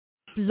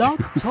Blog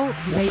Talk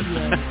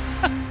Radio.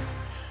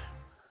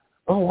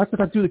 Oh, I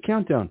forgot to do the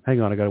countdown. Hang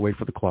on, I got to wait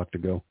for the clock to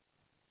go.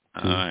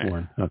 All right.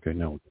 One. Okay,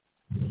 no.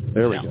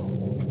 There we go.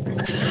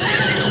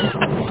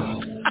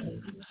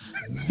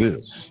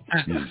 This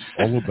is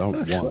All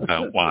About Wine.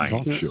 About wine.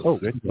 Talk show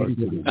dedicated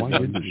to the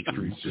wine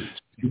industry since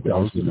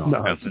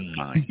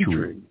 2009.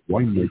 Featuring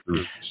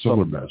winemaker,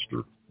 cellar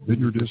master,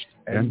 vineyardist,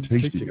 and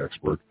tasting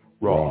expert,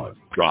 Ron.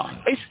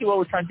 Basically, what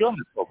we're trying to do on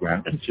this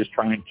program is just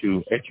trying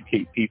to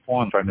educate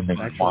people and trying to make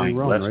wine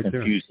less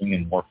confusing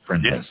and more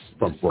friendly. Yes.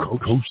 From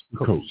coast to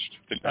coast.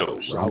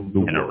 Around the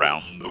world. And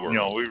around the world. You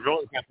know, we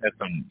really have had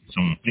some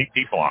neat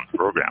people on the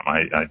program.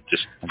 I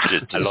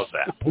love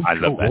that. I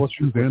love that.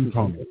 Questions and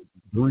comments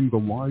during the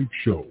live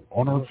show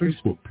on our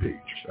Facebook page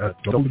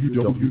at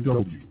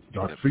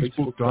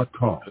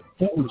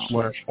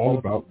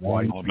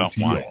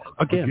www.facebook.com/allaboutwinebtr.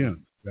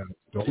 Again, that's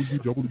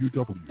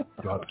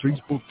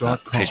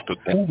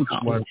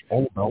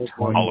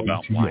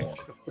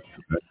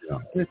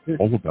www.facebook.com/allaboutwinebtr.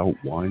 All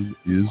About Wine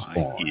is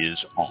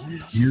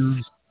on.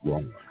 Here's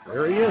Ron.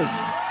 There he is.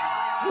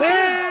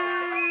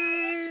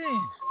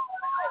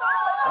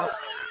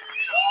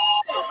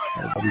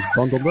 Everybody's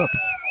bundled up.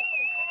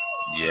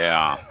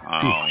 Yeah.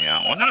 Oh,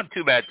 yeah. Well, not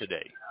too bad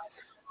today.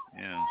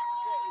 Yeah.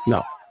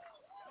 No,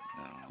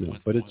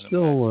 but it's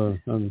still.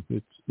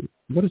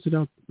 What is it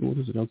out? What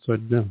is it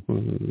outside now?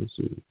 Let's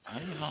see. I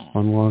don't know.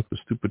 Unlock the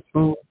stupid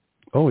phone.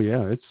 Oh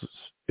yeah,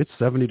 it's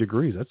 70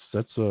 degrees. That's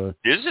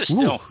Is it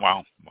still?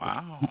 Wow.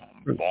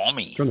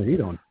 Balmy. Turn the heat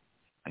on.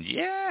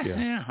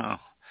 Yeah.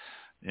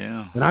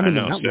 And I'm in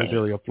the mountains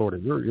area of Florida.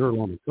 You're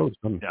along the coast.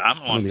 I'm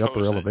on the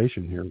upper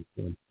elevation here.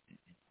 So.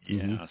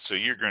 Yeah. So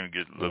you're going to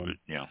get a little bit,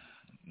 a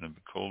little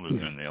bit colder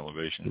than the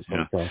elevation. It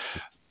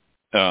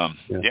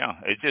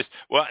just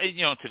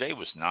today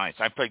was nice.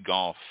 I played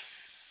golf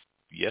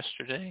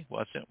yesterday.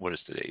 What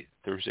is today?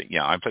 Thursday.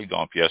 Yeah, I played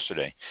golf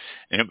yesterday,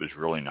 and it was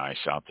really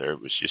nice out there.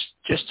 It was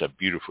just a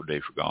beautiful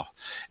day for golf.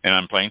 And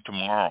I'm playing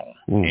tomorrow,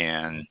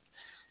 and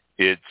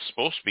it's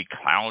supposed to be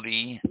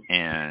cloudy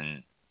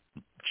and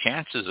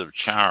chances of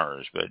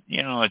showers, but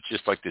it's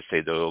just like they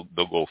say, they'll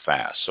go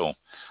fast, so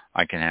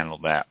I can handle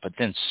that. But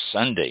then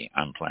Sunday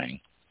I'm playing,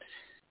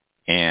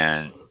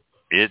 and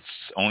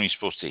it's only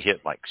supposed to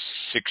hit like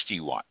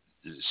 61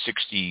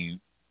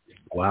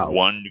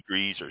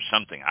 degrees or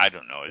something. I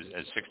don't know.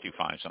 It's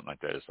 65, something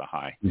like that is the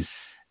high.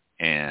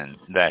 And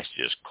that's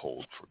just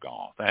cold for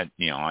golf. That,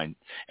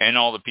 and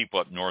all the people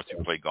up north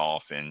who play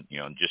golf in,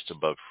 just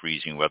above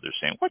freezing weather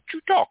saying, what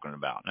you talking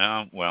about?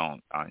 No, well,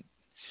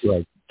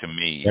 to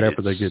me. And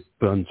after they get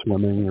done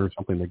swimming or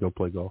something, they go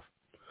play golf.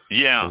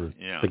 Yeah.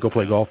 They go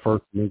play golf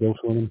first and then go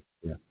swimming.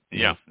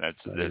 Yeah, that's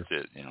it,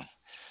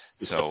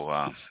 So,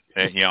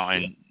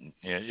 and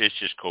it's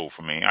just cool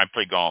for me. I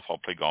play golf. I'll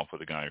play golf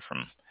with a guy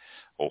from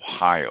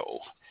Ohio,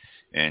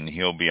 and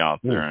he'll be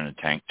out there in a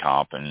tank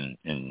top and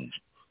in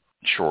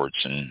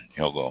shorts, and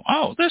he'll go,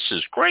 oh, this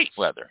is great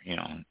weather,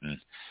 and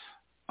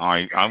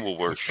I will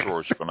wear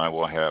shorts, but I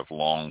will have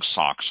long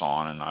socks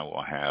on, and I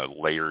will have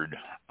layered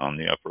on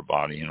the upper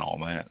body and all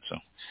that. So,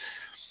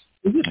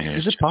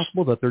 is it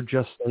possible that they're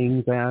just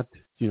saying that?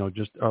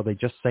 Are they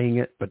just saying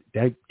it, but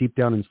deep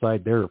down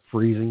inside they're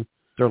freezing?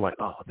 They're like,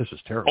 oh, this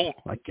is terrible.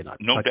 I can't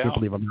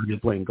believe I'm out here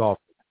playing golf.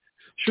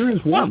 Sure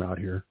is warm out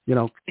here,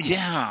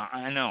 Yeah,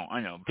 I know.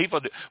 People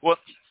do. Well,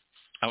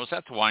 I was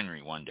at the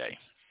winery one day,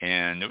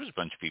 and there was a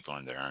bunch of people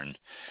in there, and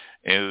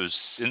it was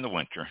in the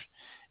winter,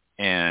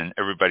 and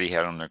everybody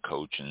had on their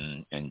coats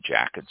and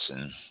jackets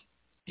and,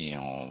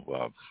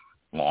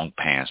 long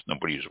pants.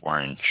 Nobody was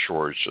wearing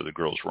shorts, so the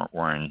girls weren't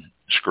wearing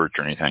skirts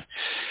or anything.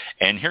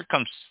 And here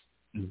comes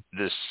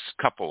this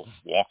couple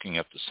walking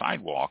up the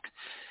sidewalk,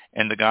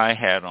 and the guy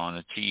had on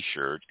a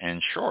T-shirt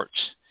and shorts.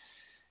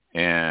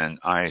 And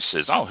I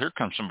says, oh, here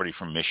comes somebody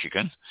from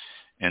Michigan.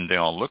 And they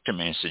all looked at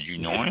me and said, you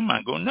know him?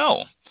 I go,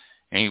 no.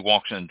 And he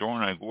walks in the door,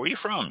 and I go, where are you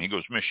from? He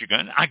goes,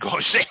 Michigan. I go,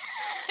 say,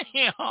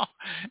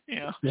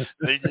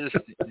 they just,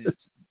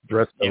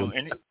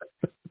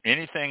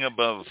 anything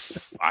above,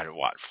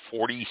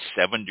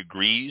 47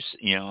 degrees,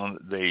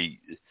 they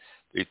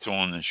throw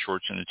on the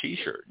shorts and a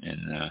T-shirt.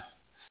 And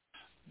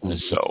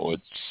so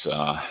it's,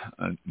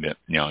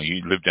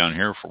 you live down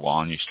here for a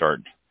while, and you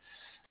start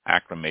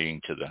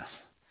acclimating to the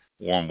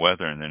warm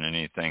weather, and then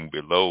anything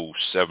below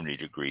 70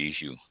 degrees,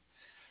 you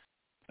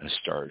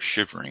start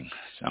shivering.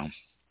 So,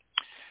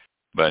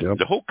 but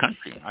the whole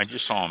country, I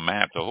just saw a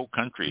map, the whole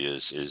country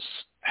is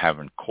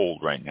having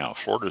cold right now.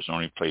 Florida's the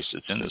only place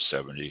that's in the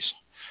 70s.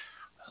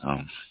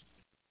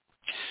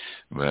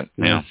 But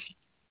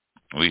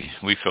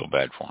we feel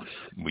bad for them.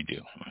 We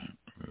do.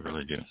 We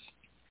really do.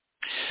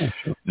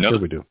 Sure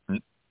we do.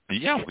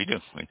 Yeah, we do.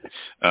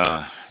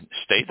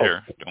 Stay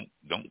there.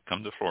 Don't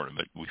come to Florida,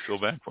 but we feel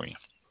bad for you.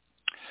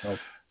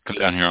 Come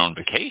down here on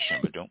vacation,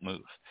 but don't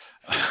move.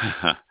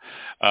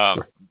 A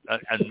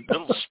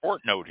little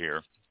sport note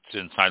here,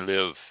 since I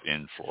live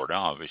in Florida,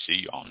 obviously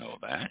you all know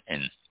that,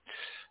 and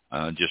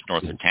just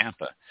north of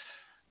Tampa.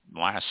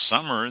 Last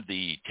summer,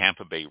 the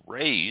Tampa Bay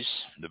Rays,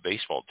 the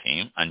baseball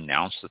team,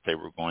 announced that they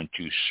were going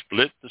to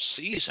split the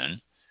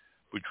season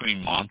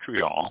between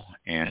Montreal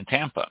and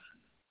Tampa.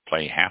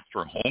 Play half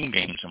their home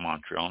games in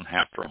Montreal and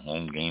half their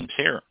home games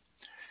here.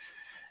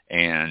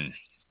 And,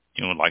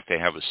 like they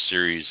have a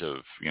series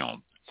of,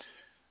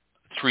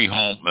 three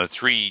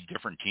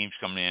different teams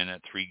coming in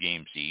at 3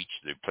 games each.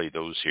 They play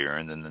those here,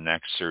 and then the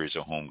next series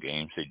of home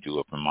games they do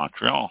up in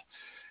Montreal.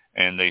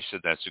 And they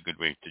said that's a good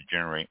way to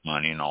generate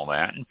money and all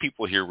that. And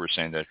people here were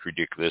saying that's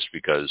ridiculous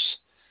because,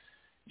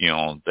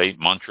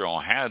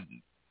 Montreal had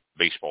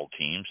baseball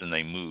teams and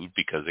they moved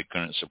because they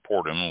couldn't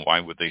support them. And why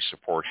would they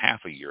support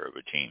half a year of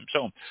a team?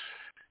 So,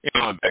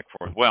 back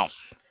forth. Well,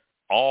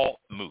 all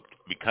moot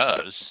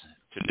because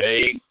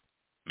today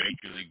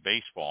Major League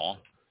Baseball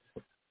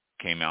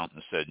came out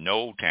and said,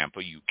 no,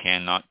 Tampa, you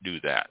cannot do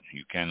that.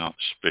 You cannot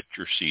split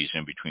your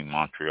season between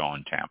Montreal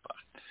and Tampa.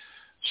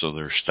 So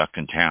they're stuck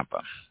in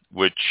Tampa,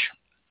 which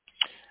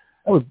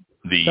that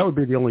would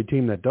be the only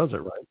team that does it,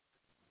 right?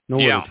 No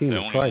other team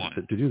has tried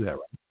to do that, right?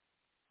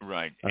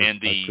 Right. I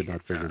could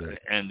not figure that.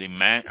 And the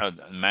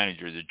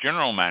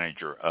general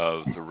manager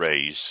of the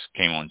Rays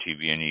came on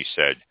TV and he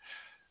said,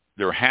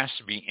 there has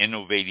to be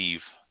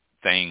innovative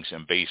things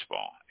in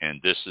baseball.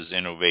 And this is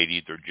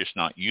innovative. They're just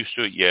not used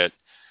to it yet.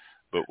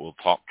 But we'll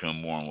talk to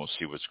them more and we'll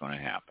see what's going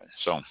to happen.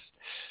 So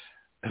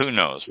who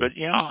knows? But,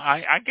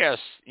 I guess,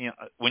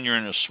 when you're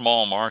in a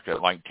small market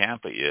like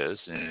Tampa is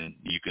and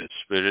you can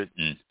split it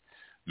and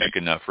make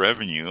enough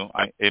revenue,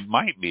 it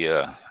might be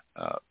a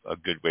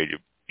good way to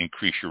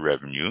increase your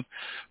revenue.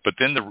 But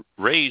then the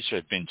Rays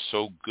have been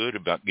so good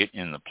about getting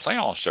in the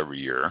playoffs every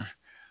year.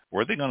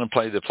 Where are they going to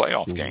play the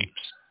playoff games?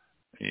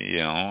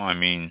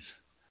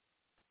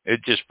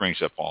 It just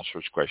brings up all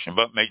sorts of questions.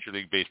 But Major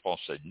League Baseball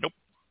said, nope.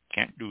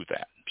 Can't do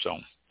that.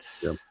 So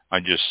I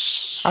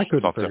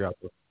couldn't figure out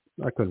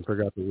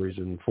the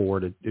reason for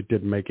it. It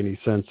didn't make any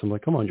sense. I'm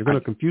like, come on, you're going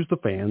to confuse the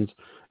fans.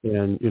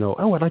 And,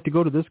 I'd like to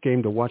go to this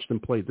game to watch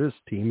them play this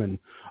team. And,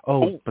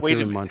 but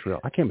they're in Montreal.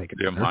 I can't make it.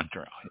 They're in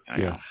Montreal. I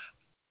know.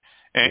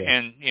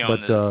 And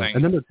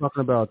then they're talking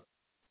about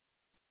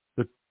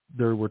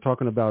we're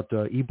talking about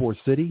Ybor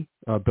City,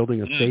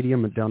 building a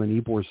stadium down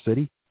in Ybor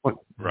City.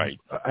 Right.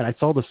 And I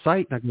saw the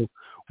site and I go,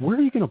 where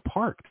are you going to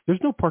park? There's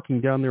no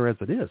parking down there as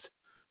it is.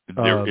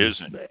 There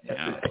isn't.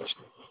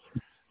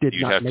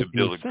 You have to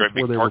build a great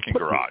big parking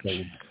garage.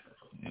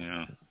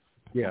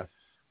 Yeah.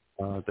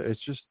 It's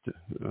just,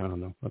 I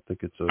don't know. I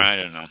think it's I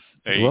don't know.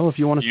 If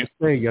you want to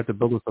stay, you have to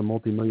build us a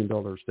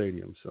multi-million-dollar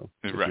stadium. So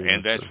right,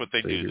 and that's what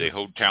they do. They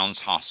hold towns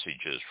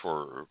hostages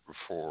for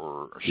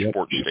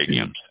sports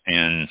stadiums,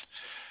 and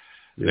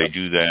they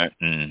do that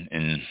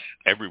in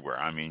everywhere.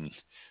 I mean,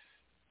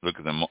 look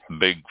at the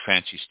big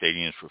fancy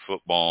stadiums for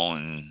football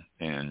and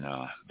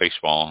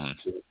baseball, and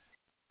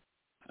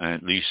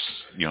at least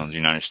the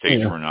United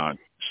States we're not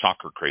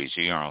soccer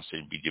crazy, or else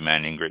they'd be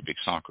demanding great big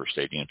soccer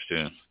stadiums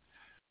too.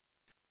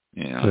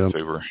 If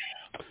they were.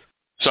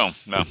 So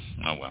no,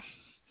 oh well.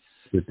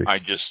 I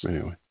just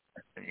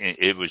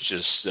it was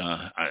just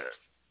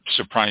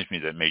surprised me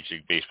that Major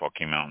League Baseball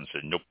came out and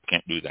said, nope,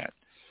 can't do that.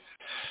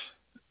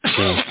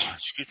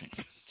 Excuse me.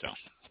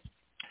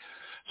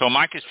 So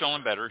Mike is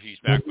feeling better. He's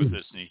back with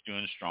us and he's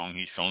doing strong.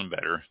 He's feeling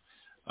better.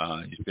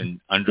 He's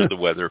been under the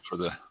weather for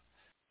the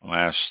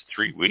last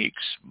 3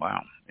 weeks.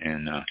 Wow.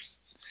 And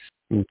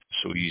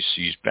so he's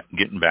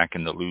getting back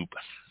in the loop.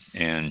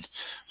 And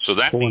so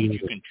that means you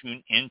can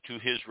tune into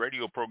his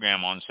radio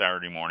program on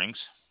Saturday mornings.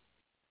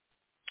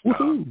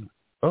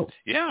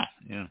 Yeah.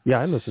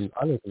 I listen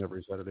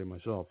every Saturday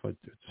myself. Do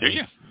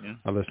you? Yeah.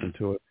 I listen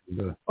to it.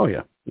 And,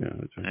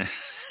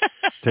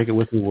 take it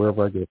with me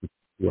wherever I go.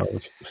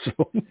 So,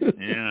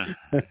 yeah.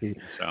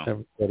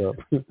 So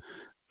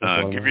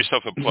give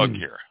yourself a plug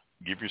here.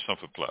 Give yourself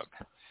a plug.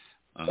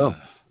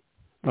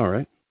 All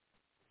right.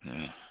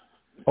 Yeah.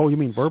 Oh, you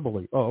mean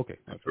verbally? Oh, okay.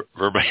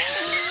 Verbally.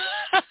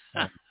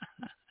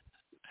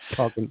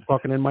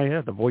 Talking in my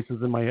head. The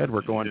voices in my head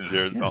were going.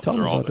 They're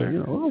all there.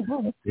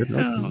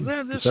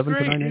 That's 7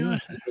 to 9 a.m.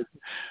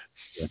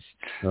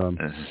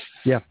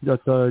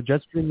 That's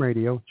Jetstream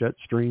Radio.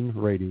 Jetstream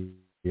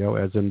Radio,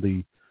 as in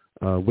the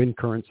wind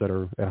currents that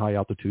are at high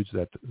altitudes.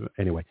 But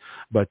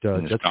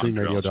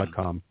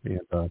jetstreamradio.com,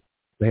 and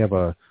they have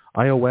a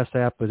iOS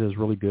app that is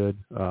really good.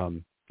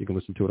 You can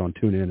listen to it on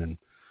TuneIn and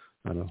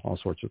I don't know, all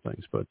sorts of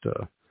things. But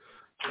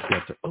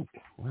oh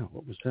wow,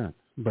 what was that?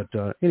 But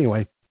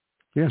anyway.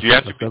 Yeah, you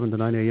have to 7 to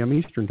 9 a.m.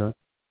 Eastern time.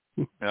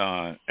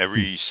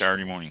 Every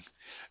Saturday morning.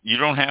 You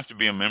don't have to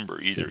be a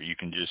member either. You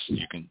can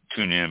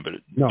tune in, but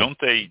don't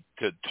they,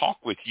 to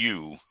talk with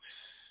you,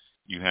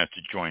 you have to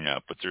join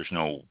up, but there's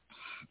no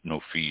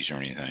fees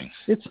or anything.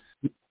 It's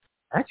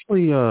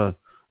actually, no,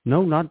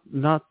 not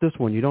this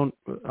one. You don't,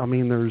 I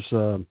mean, there's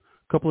a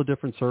couple of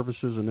different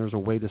services and there's a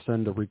way to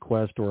send a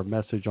request or a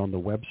message on the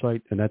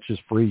website, and that's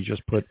just free. You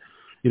just put,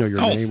 your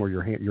name or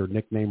your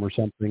nickname or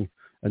something,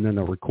 and then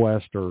a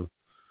request or,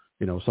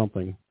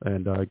 something,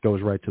 and it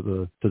goes right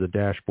to the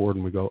dashboard,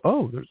 and we go,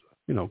 oh, there's,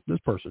 this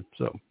person.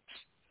 So,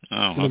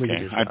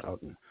 okay.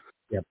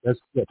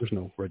 There's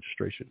no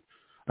registration.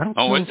 I don't.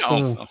 I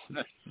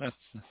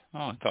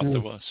thought there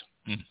was.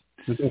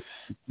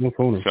 No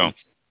phone. So,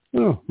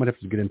 might have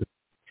to get into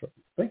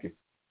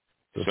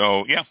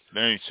So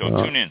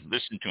tune in,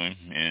 listen to him,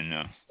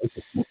 and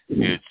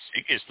it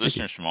gets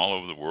listeners from all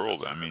over the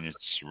world. I mean,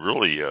 it's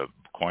really a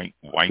quite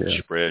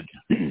widespread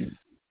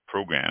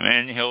program,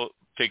 and he'll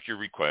take your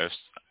request.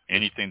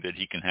 Anything that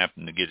he can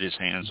happen to get his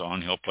hands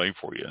on, he'll play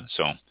for you.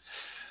 So,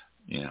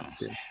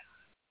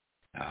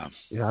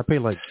 I pay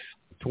like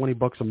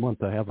 $20 a month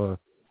to have a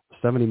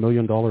 $70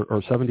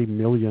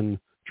 million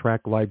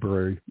track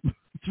library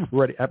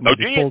ready at my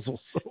disposal.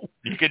 So.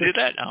 You can do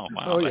that? Oh,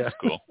 wow, that's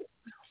cool.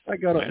 I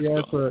got it.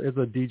 Yeah, cool. It's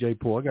a DJ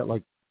pool. I got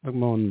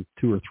I'm on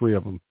 2 or 3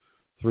 of them.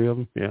 3 of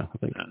them, yeah, I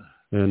think.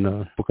 And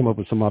we'll come up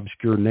with some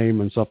obscure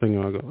name and something,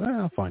 and I'll go,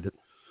 I'll find it.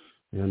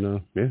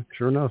 And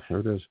sure enough, there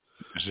it is.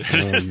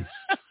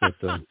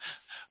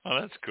 Oh,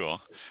 that's cool.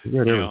 You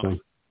got everything.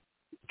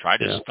 Try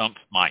to stump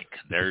Mike.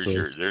 There's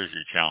your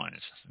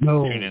challenge.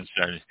 No. Tune in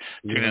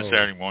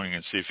Saturday morning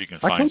and see if you can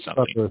find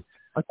something.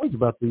 I talked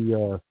about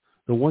the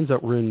ones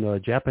that were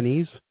in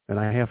Japanese, and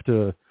I have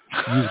to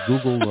use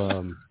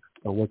Google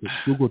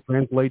Google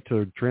Translate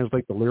to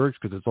translate the lyrics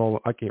because it's all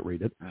I can't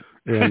read it,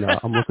 and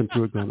I'm looking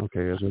through it going,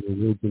 okay, is there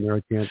any words in there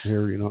I can't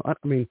hear? I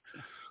mean,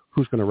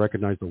 who's going to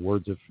recognize the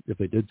words if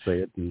they did say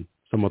it in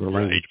some other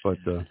language? But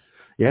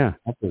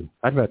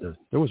I've had to.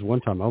 There was one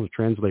time I was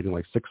translating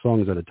like 6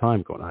 songs at a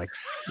time, going, I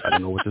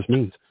don't know what this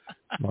means.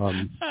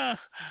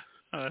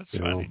 That's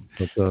funny.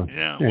 But, well,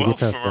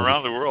 from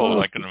around the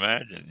world, I can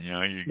imagine.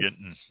 You're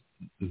getting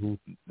a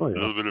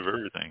little bit of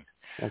everything,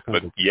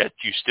 but yet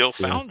you still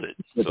found it.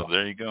 So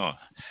there you go.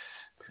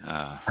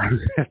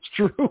 That's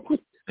true.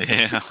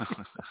 Yeah.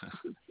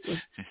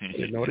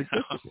 Didn't know it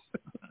existed.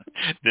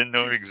 Didn't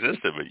know it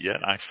existed, but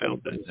yet I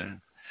found it.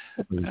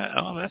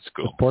 Oh, that's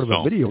cool. It's part of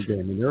a video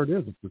game, and there it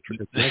is.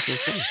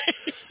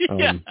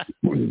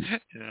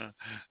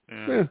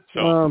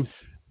 So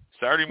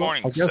Saturday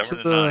morning, 7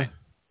 to 9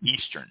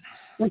 Eastern.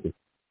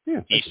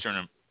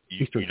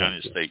 Eastern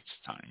United States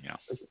time. Yeah.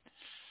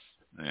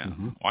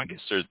 Mm-hmm. Well, I guess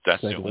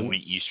that's the only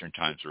Eastern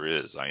times there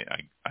is.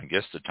 I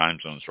guess the time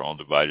zones are all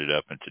divided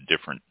up into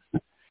different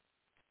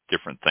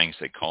things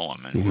they call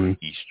them, and we're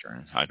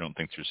Eastern. I don't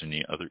think there's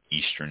any other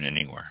Eastern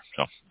anywhere.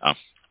 So,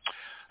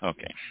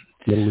 okay.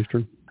 Middle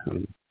Eastern.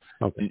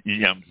 Okay.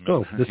 Yeah.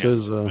 So this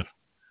is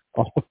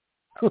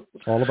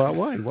all about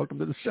wine. Welcome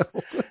to the show.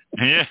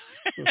 Yeah.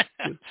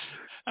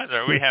 I'm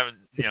sorry, we haven't.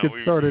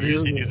 We started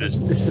usually here. do this.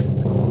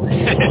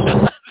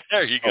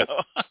 There you go.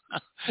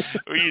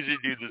 We usually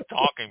do the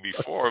talking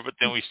before, but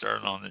then we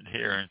started on it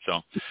here, and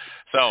so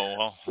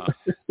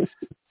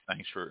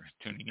thanks for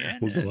tuning in.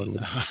 Let's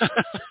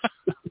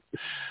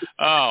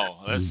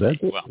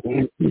see.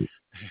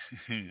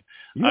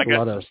 Well, I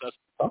got some stuff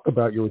to talk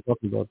about. You were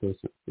talking about this.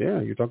 Yeah,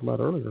 you were talking about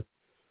earlier.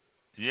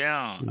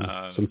 Yeah.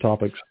 Some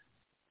topics.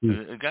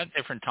 I got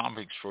different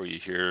topics for you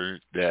here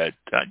that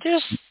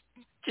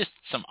just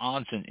some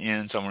odds and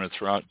ends I want to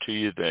throw out to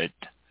you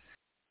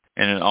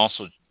and it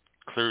also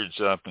clears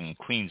up and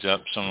cleans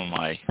up some of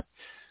my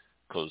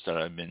clothes that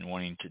I've been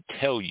wanting to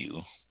tell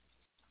you.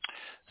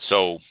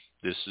 So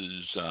this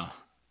is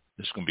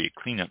going to be a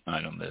cleanup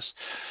night on this.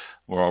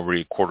 We're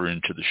already a quarter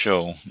into the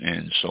show,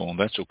 and so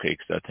that's okay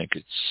because I think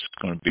it's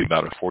going to be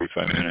about a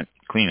 45-minute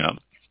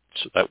cleanup,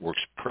 so that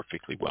works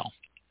perfectly well.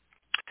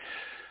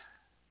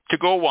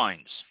 To-go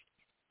wines.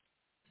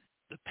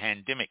 The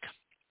pandemic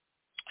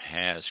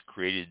has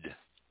created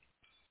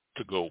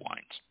to-go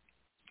wines.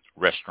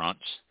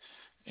 Restaurants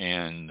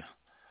and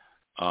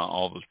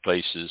all those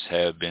places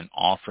have been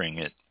offering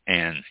it,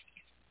 and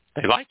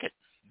they like it.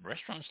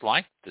 Restaurants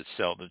like to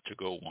sell the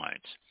to-go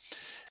wines.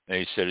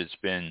 They said it's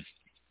been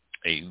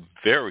a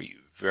very,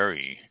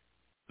 very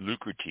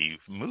lucrative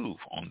move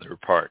on their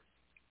part.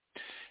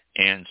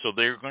 And so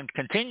they're going to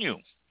continue.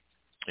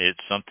 It's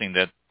something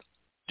that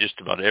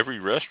just about every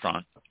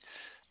restaurant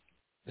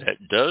that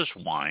does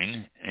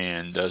wine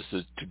and does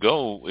the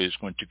to-go is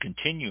going to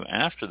continue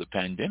after the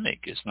pandemic.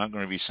 It's not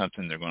going to be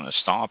something they're going to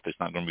stop. It's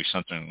not going to be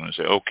something they're going to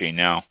say, okay,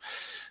 now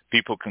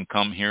people can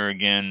come here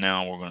again.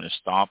 Now we're going to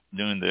stop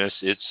doing this.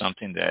 It's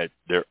something that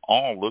they're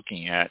all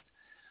looking at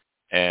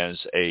as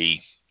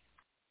a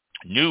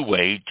new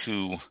way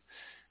to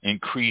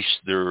increase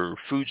their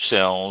food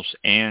sales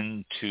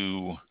and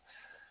to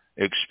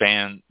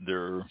expand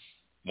their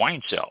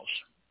wine sales.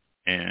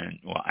 And,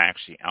 well,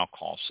 actually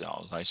alcohol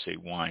sales. I say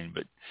wine,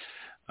 but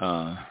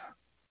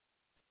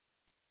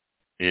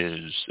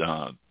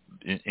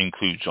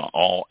includes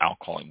all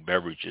alcoholic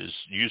beverages.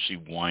 Usually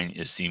wine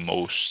is the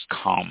most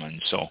common,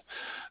 so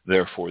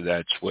therefore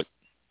that's what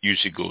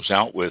usually goes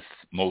out with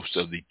most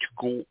of the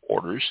to-go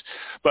orders.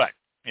 But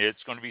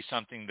it's going to be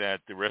something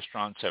that the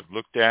restaurants have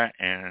looked at,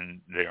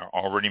 and they are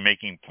already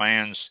making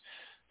plans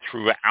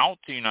throughout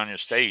the United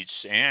States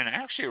and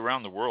actually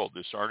around the world.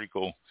 This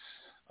article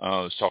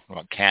was talking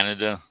about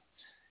Canada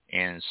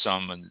and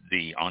some of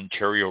the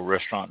Ontario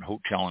Restaurant,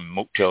 Hotel, and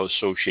Motel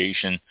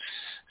Association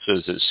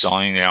says that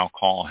selling the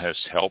alcohol has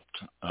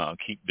helped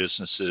keep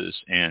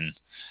businesses and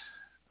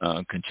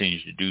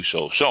continues to do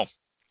so. So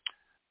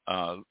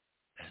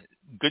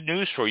good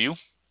news for you.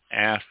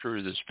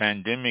 After this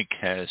pandemic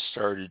has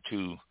started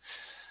to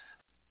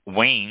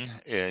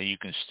Wayne, you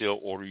can still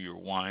order your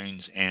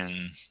wines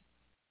and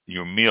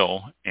your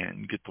meal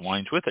and get the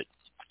wines with it.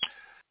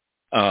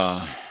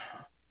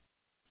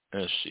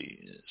 Let's see.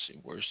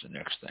 Where's the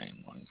next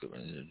thing?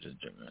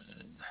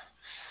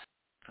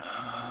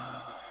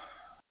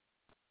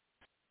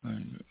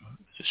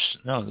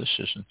 No, this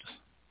isn't.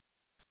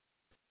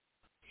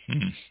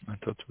 I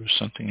thought there was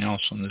something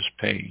else on this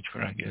page,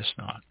 but I guess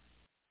not.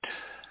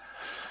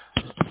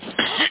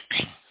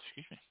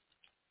 Excuse me.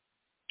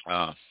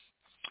 All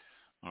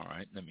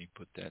right, let me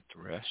put that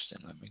to rest,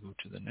 and let me go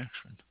to the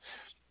next one.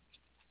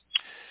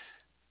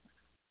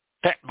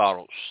 PET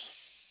bottles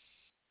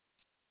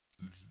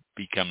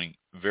becoming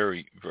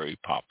very, very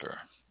popular.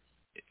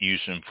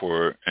 Use them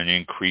for an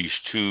increase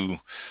to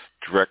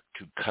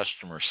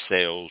direct-to-customer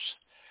sales.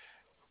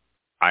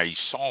 I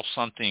saw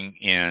something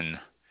in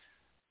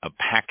a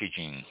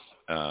packaging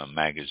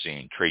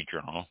magazine, trade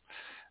journal,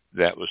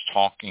 that was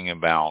talking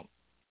about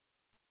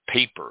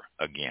paper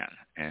again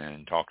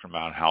and talking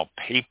about how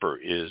paper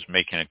is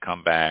making a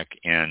comeback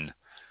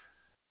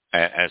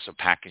as a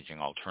packaging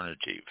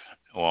alternative.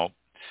 Well,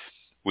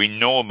 we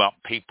know about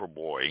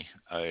Paperboy.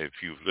 If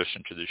you've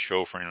listened to the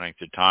show for any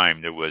length of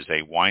time, there was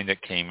a wine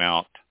that came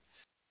out,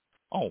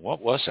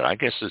 what was it? I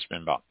guess it's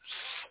been about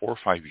 4 or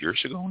 5 years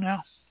ago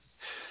now.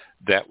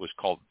 That was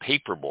called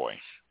Paperboy.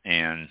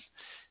 And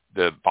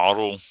the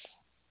bottle,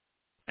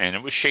 and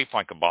it was shaped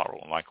like a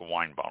bottle, like a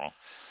wine bottle.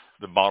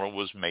 The bottle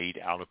was made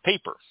out of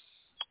paper.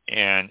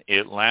 And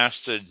it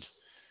lasted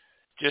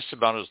just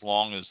about as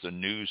long as the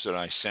news that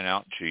I sent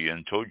out to you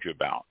and told you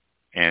about.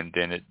 And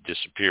then it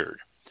disappeared.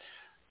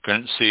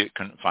 Couldn't see it,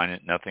 couldn't find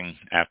it, nothing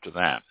after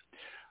that.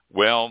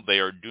 Well, they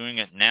are doing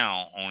it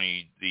now,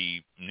 only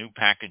the new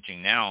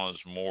packaging now is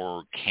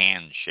more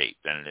can shape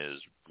than it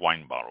is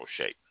wine bottle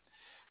shape.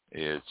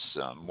 It's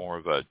more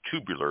of a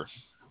tubular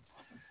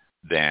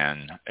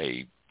than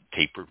a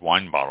tapered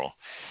wine bottle.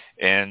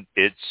 And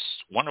it's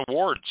won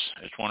awards.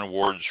 It's won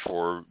awards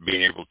for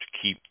being able to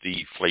keep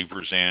the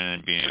flavors in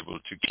and being able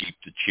to keep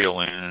the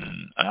chill in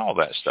and all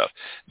that stuff.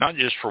 Not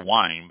just for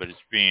wine, but it's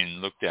being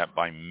looked at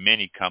by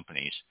many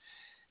companies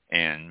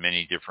and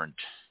many different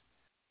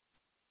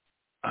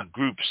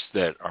groups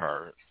that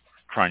are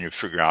trying to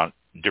figure out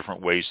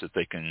different ways that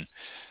they can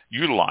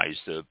utilize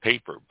the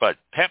paper. But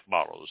PET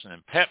bottles, and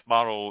a PET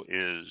bottle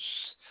is,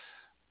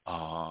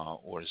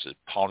 what is it,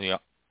 I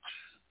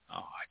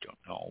don't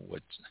know.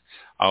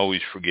 I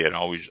always forget. I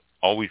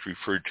always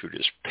referred to it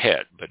as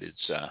PET, but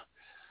it's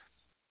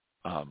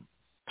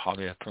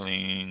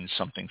polyethylene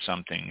something.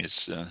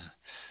 It's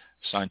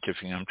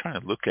scientific. I'm trying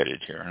to look at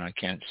it here, and I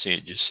can't see it.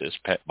 It just says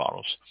PET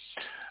bottles.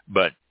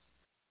 But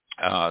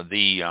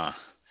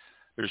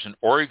there's an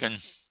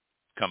Oregon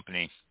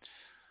company,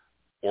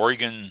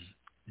 Oregon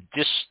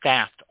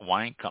Distaffed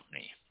Wine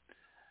Company,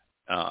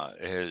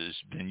 has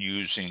been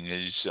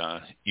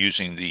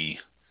using the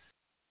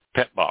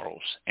PET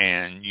bottles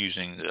and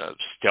using the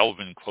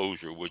Stelvin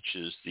closure, which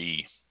is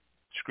the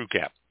screw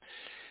cap.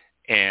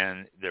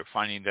 And they're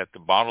finding that the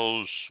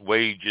bottles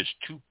weigh just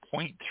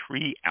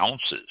 2.3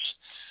 ounces,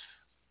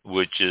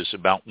 which is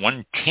about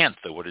 1/10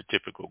 of what a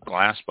typical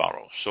glass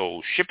bottle.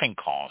 So shipping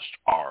costs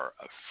are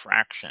a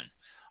fraction.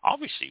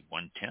 Obviously,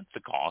 1/10 the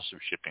cost of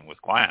shipping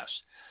with glass.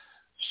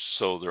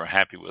 So they're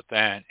happy with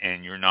that,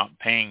 and you're not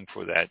paying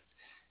for that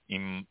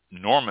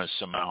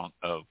enormous amount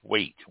of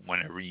weight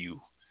whenever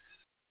you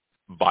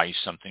buy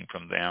something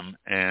from them.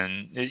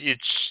 And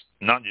it's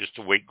not just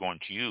the weight going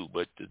to you,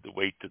 but the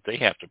weight that they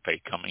have to pay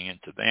coming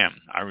into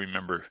them. I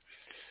remember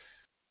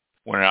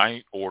when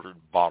I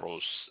ordered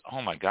bottles,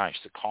 oh my gosh,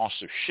 the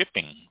cost of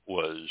shipping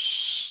was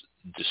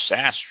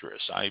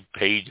disastrous. I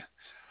paid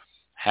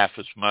half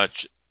as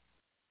much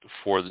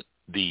for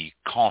the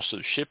cost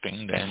of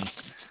shipping than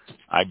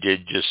I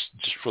did just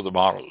for the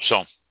bottle.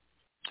 So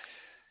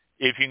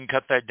if you can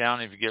cut that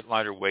down, if you get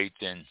lighter weight,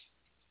 then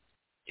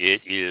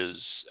it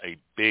is a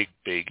big,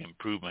 big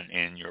improvement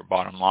in your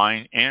bottom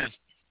line. And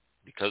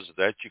because of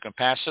that, you can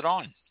pass it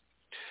on.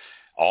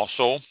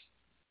 Also,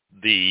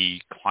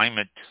 the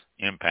climate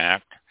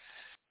impact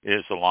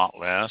is a lot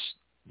less.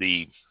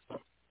 The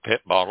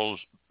PET bottles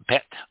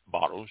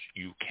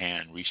you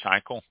can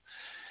recycle,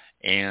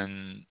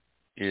 and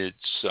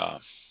it's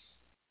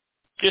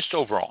just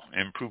overall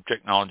improved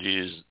technology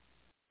is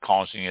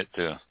causing it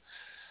to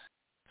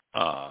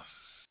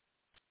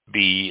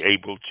be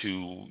able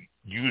to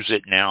use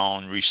it now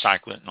and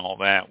recycle it and all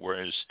that,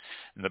 whereas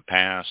in the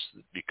past,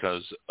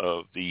 because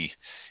of the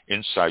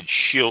inside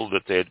shield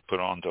that they had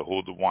put on to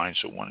hold the wine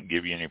so it wouldn't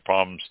give you any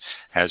problems,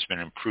 has been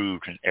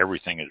improved, and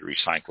everything is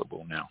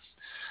recyclable now.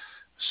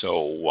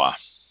 So,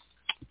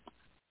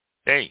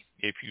 hey,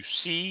 if you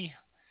see,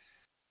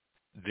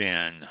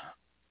 then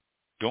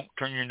don't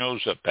turn your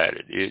nose up at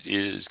it.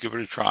 Give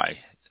it a try.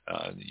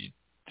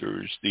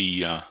 There's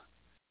the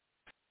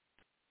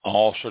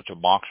all sorts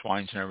of box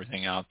wines and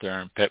everything out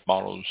there, and PET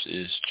bottles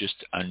is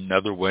just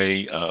another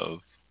way of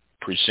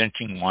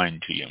presenting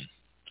wine to you.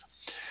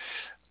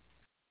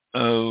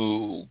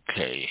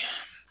 Okay.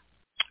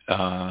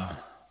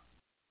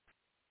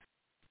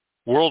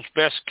 World's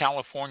Best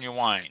California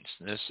Wines.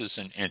 This is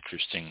an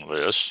interesting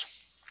list.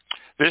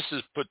 This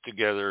is put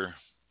together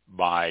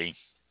by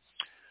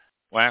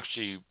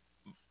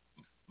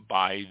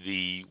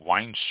the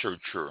Wine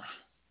Searcher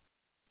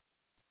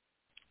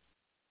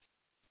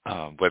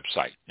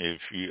website.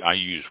 I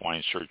use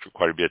Wine Searcher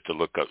quite a bit to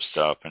look up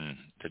stuff and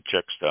to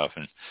check stuff.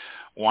 And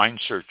Wine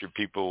Searcher,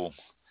 people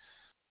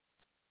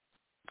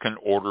can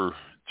order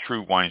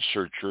through Wine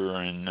Searcher,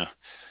 and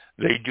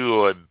they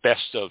do a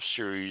best of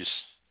series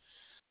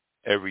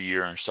every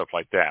year and stuff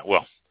like that.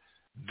 Well,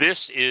 this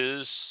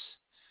is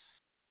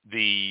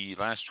the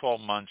last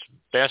 12 months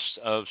best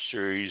of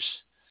series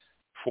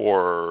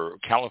for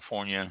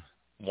California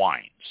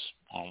wines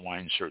on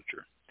Wine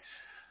Searcher.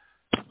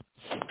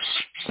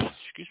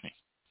 Excuse me.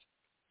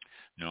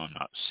 No, I'm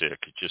not sick.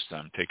 It's just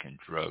I'm taking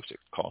drugs that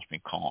cause me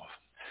cough.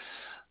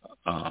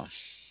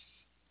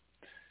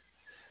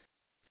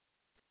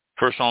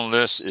 First on the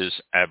list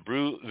is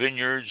Abreu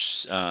Vineyards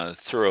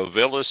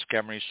Thorovillas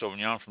Cabernet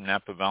Sauvignon from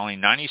Napa Valley.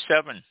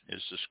 97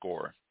 is the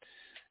score,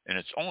 and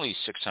it's only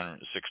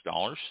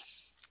 $606.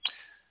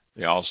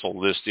 They also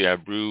list the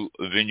Abreu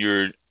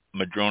Vineyard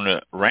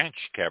Madrona Ranch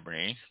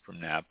Cabernet from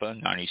Napa,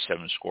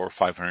 97 score,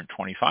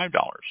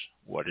 $525.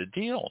 What a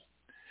deal.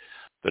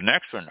 The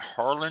next one,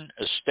 Harlan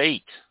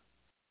Estate,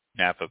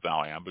 Napa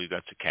Valley. I believe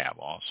that's a cab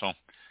also.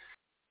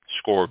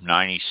 Score of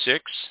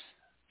 96,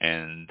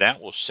 and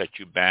that will set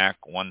you back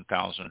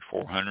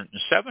 $1,407.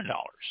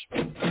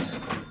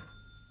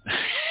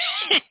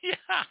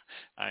 Yeah,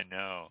 I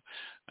know.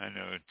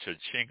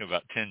 Cha-ching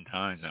about 10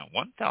 times now.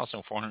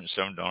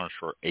 $1,407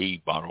 for a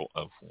bottle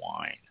of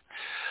wine.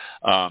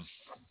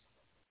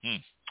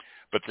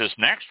 But this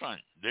next one,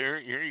 here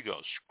you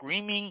go.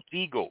 Screaming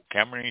Eagle,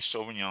 Cabernet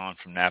Sauvignon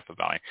from Napa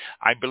Valley.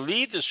 I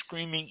believe the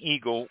Screaming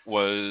Eagle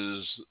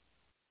was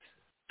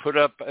put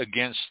up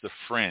against the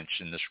French,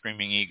 and the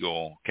Screaming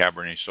Eagle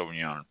Cabernet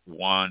Sauvignon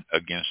won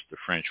against the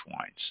French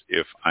wines.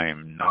 If I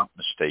am not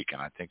mistaken,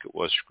 I think it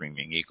was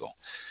Screaming Eagle.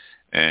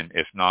 And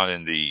if not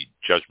in the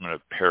Judgment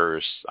of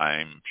Paris,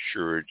 I'm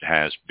sure it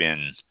has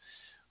been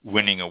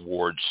winning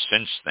awards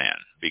since then,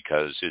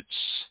 because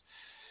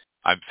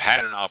I've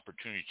had an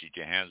opportunity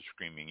to have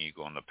Screaming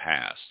Eagle in the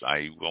past.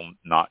 I will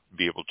not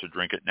be able to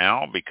drink it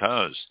now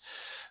because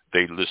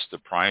they list the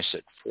price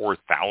at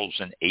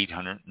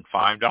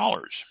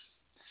 $4,805.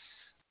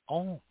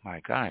 Oh my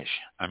gosh.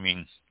 I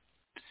mean,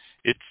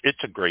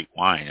 it's a great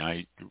wine.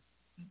 I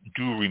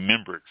do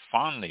remember it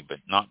fondly, but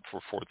not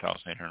for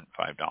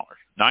 $4,805.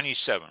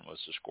 97 was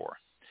the score.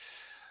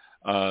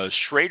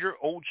 Schrader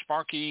Old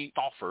Sparky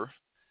Stauffer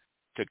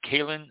to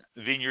Kalen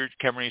Vineyard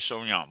Cabernet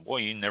Sauvignon. Boy,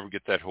 you never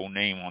get that whole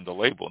name on the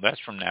label. That's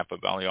from Napa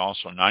Valley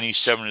also.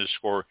 97 is the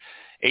score,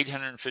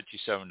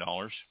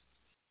 $857.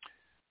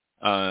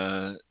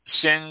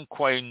 Sen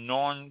Quay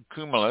Non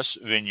Cumulus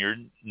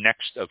Vineyard,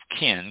 next of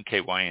kin,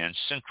 KYN,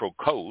 Central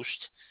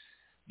Coast,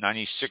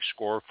 96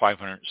 score,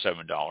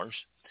 $507.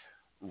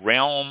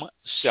 Realm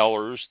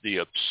Cellars, the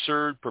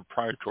Absurd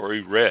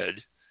Proprietary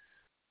Red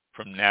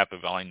from Napa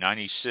Valley,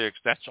 96.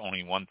 That's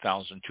only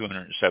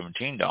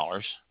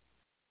 $1,217.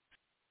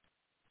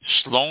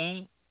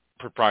 Sloan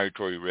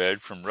Proprietary Red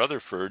from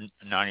Rutherford,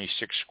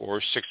 96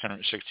 scores,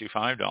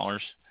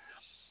 $665.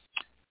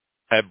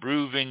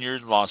 Abreu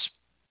Vineyard Los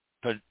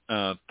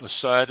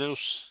Posados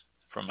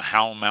from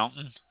Howell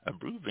Mountain.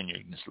 Abreu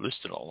Vineyard is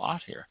listed a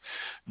lot here.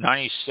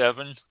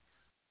 97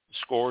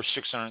 scores,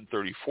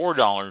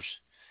 $634.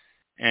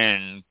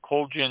 And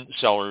Colgan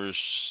Cellars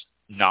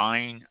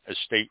 9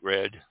 Estate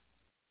Red,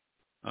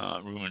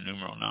 Roman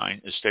numeral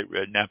 9 Estate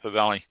Red, Napa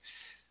Valley,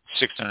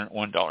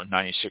 $601,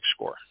 96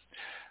 score.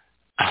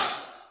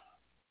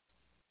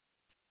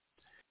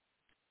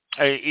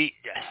 Let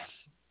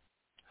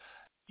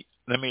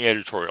me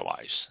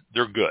editorialize.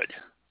 They're good.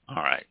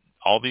 All right.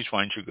 All these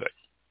wines are good.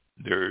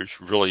 There's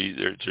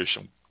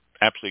some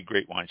absolutely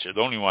great wines here.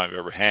 The only one I've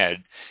ever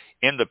had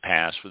in the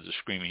past was the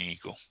Screaming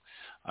Eagle.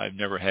 I've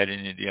never had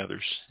any of the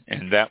others,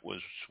 and that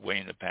was way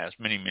in the past,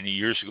 many, many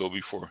years ago,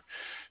 before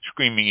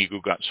Screaming Eagle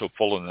got so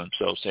full of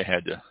themselves they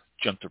had to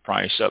jump the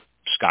price up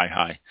sky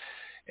high.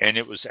 And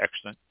it was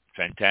excellent,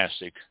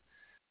 fantastic.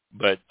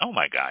 But, oh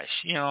my gosh,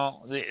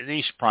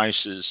 these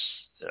prices,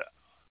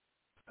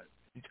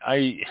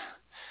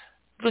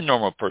 the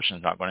normal person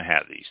is not going to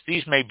have these.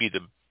 These may be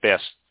the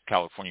best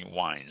California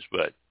wines,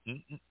 but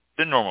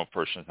the normal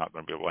person is not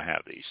going to be able to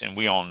have these, and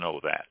we all know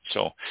that.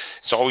 So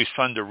it's always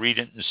fun to read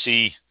it and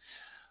see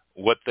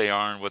what they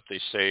are and what they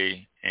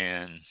say.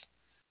 And,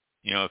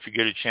 if you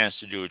get a chance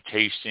to do a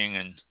tasting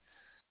and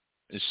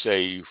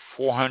say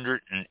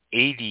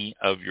 480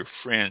 of your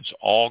friends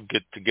all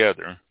get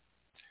together,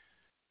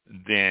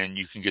 then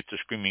you can get the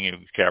Screaming Eagle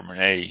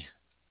Cabernet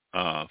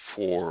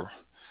for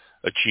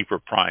a cheaper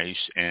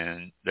price,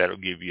 and that'll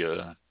give you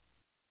a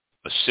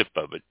sip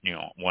of it,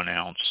 1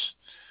 ounce.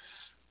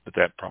 But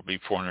that probably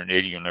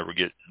 480, you'll never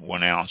get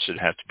 1 ounce.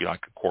 It'd have to be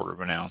like a quarter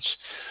of an ounce.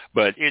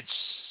 But it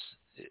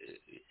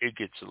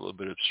gets a little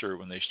bit absurd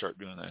when they start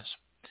doing this.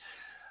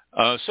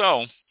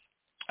 So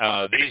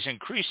these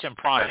increase in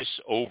price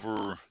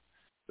over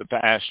the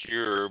past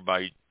year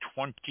by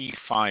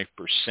 25%.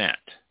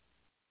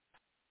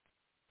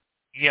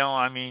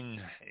 I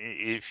mean,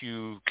 if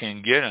you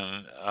can get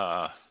them,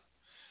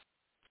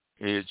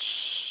 it's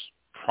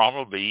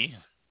probably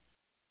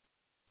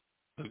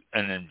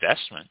an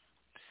investment.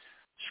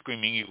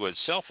 Screaming Eagle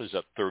itself is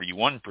up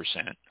 31%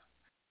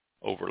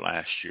 over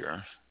last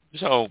year.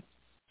 So,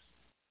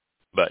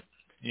 but,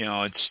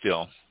 it's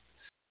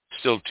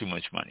still too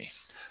much money.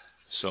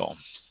 So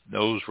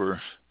those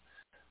were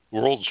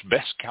world's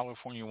best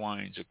California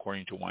wines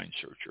according to Wine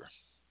Searcher.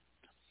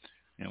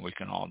 And we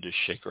can all just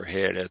shake our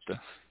head at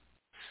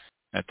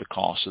the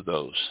cost of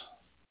those.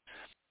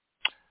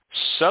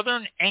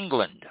 Southern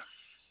England.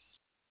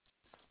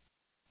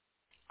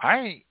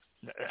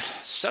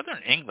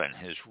 Southern England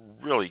has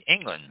really,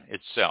 England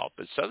itself,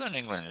 but Southern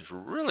England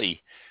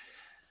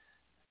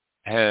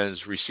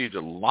has received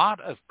a lot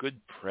of good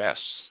press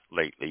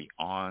lately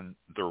on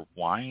their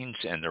wines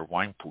and their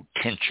wine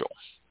potential.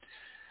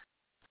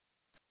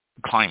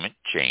 Climate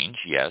change,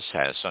 yes,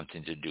 has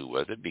something to do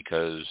with it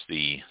because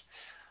the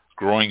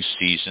growing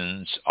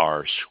seasons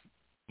are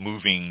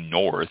moving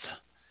north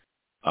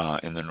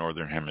in the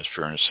northern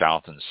hemisphere and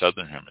south in the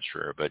southern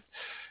hemisphere. But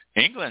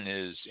England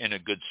is in a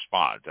good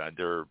spot.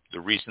 The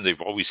reason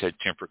they've always had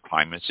temperate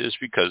climates is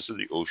because of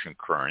the ocean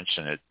currents,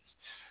 and it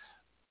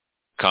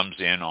comes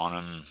in on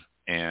them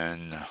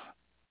and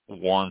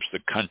warms the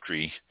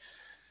country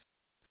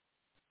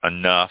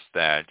enough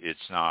that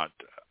it's not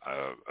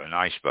an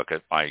ice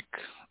bucket like,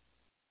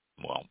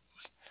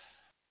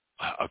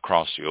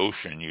 across the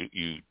ocean.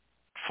 You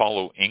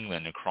follow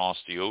England across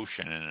the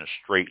ocean in a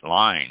straight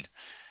line,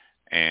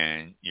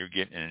 and you're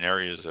getting in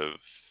areas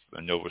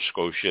of Nova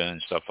Scotia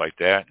and stuff like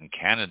that, and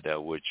Canada,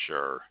 which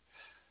are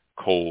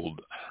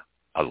cold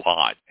a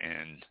lot,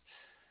 and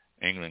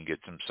England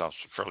gets themselves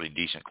a fairly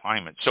decent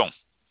climate. So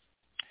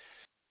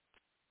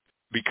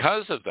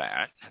because of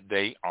that,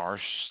 they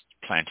are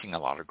planting a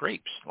lot of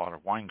grapes, a lot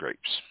of wine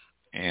grapes,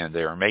 and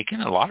they are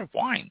making a lot of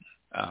wine.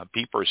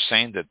 People are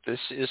saying that this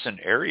is an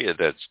area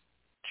that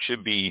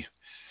should be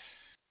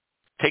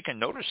taken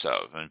notice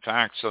of. In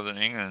fact, Southern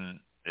England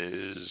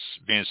is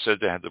being said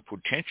to have the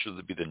potential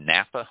to be the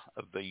Napa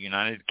of the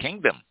United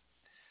Kingdom,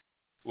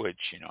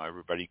 which,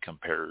 everybody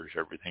compares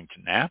everything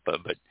to Napa,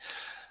 but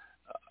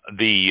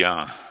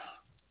the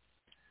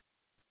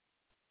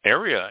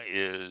area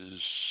is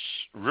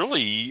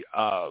really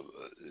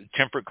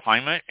temperate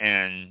climate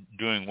and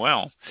doing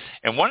well.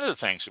 And one of the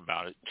things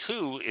about it,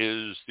 too,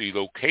 is the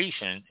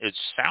location. It's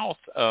south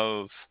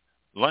of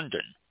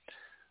London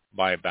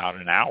by about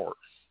an hour,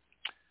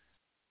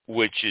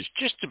 which is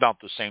just about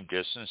the same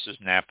distance as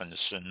Napa and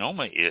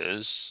Sonoma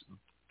is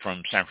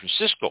from San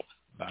Francisco,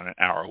 about an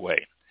hour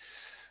away.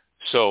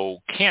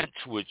 So Kent,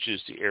 which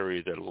is the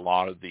area that a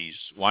lot of these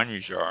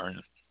wineries are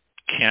in,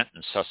 Kent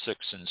and Sussex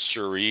and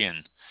Surrey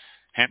and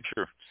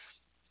Hampshire,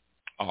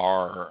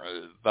 are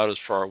about as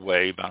far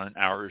away, about an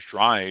hour's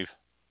drive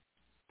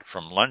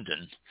from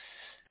London.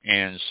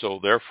 And so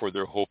therefore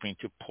they're hoping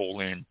to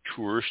pull in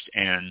tourists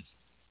and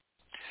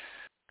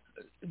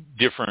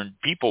different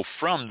people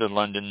from the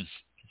London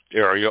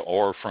area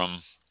or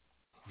from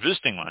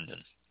visiting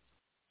London,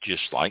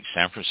 just like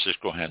San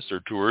Francisco has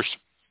their tourists,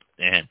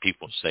 and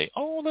people say,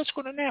 oh, let's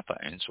go to Napa,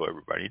 and so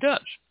everybody does.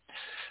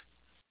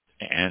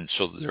 And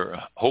so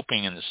they're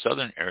hoping in the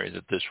southern area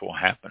that this will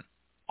happen.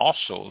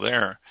 Also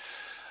there,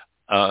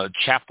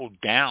 Chapel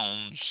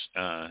Downs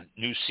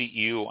new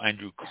CEO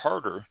Andrew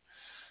Carter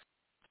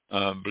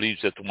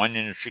believes that the wine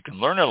industry can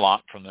learn a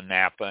lot from the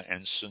Napa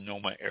and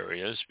Sonoma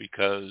areas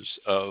because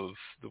of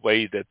the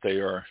way that they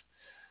are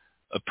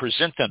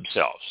present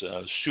themselves,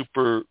 a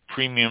super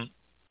premium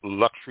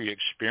luxury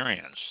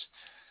experience.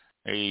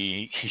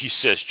 He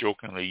says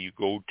jokingly, you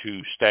go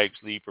to Stag's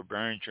Leap or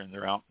Behringer and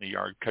they're out in the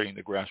yard cutting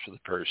the grass with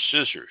a pair of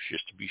scissors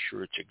just to be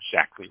sure it's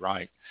exactly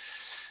right.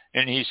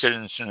 And he said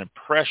it's an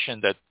impression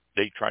that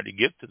they try to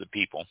give to the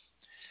people.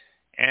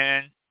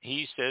 And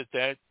he said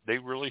that they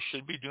really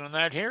should be doing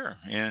that here.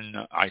 And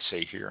I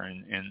say here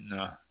in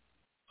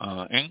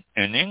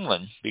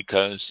England,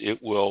 because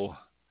it will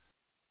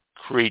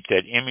create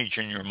that image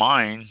in your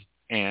mind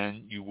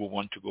and you will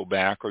want to go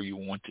back or you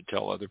will want to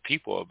tell other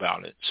people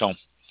about it. So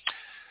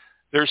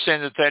they're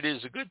saying that that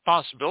is a good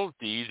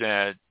possibility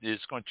that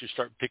it's going to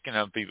start picking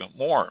up even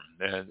more.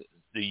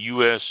 The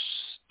U.S.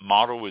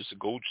 model is the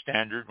gold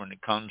standard when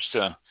it comes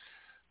to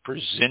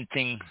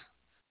presenting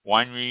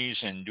wineries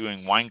and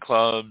doing wine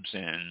clubs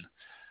and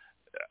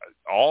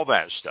all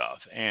that stuff.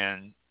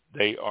 And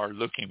they are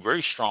looking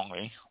very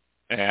strongly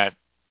at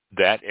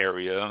that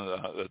area,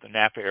 the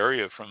Napa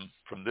area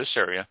from this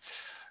area,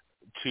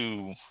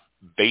 to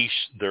base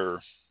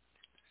their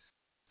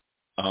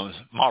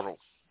model,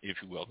 if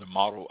you will, the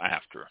model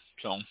after.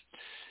 So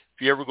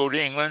if you ever go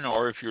to England,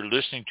 or if you're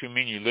listening to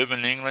me and you live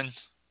in England,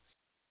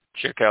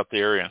 check out the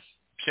area.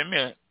 Send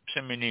me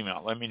an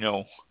email. Let me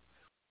know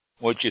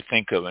what you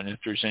think of it, and if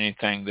there's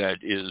anything that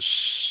is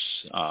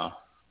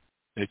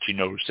that you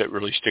notice that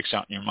really sticks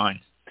out in your mind.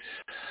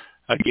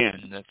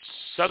 Again, that's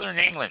southern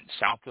England,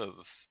 south of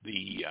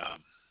the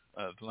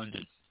of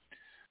London.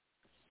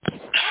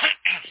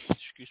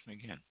 excuse me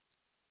again.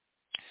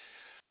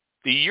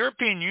 The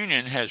European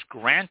Union has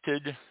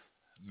granted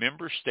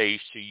member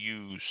states to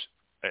use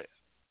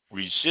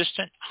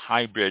resistant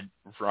hybrid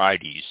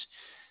varieties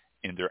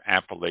in their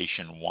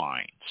appellation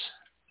wines.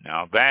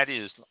 Now, that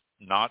is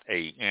not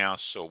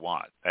so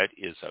what? That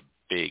is a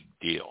big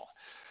deal.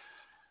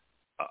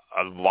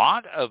 A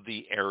lot of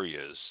the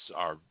areas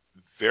are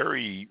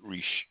very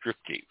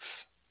restrictive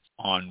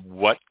on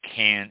what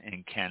can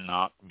and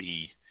cannot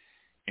be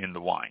in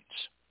the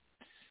wines.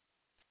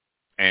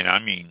 And I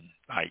mean,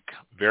 like,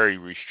 very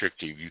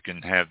restrictive. You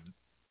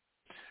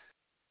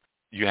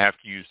have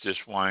to use this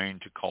wine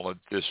to call it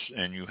this,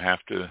 and you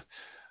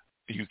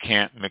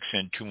can't mix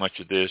in too much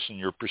of this, and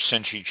your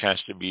percentage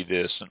has to be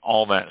this, and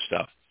all that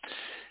stuff.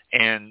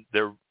 And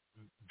they're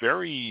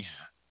very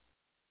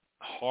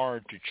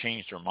hard to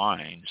change their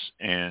minds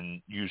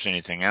and use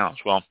anything else.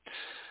 Well,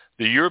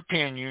 the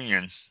European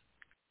Union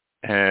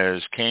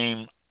has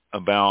came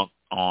about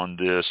on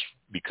this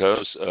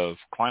because of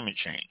climate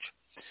change.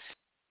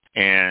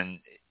 And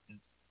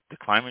the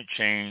climate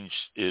change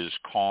is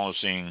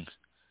causing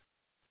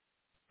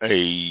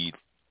a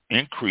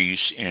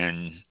increase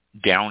in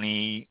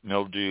downy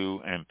mildew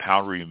and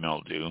powdery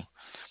mildew,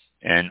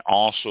 and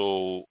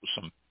also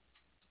some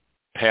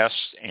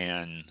pests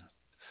and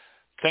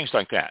things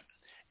like that.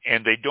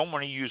 And they don't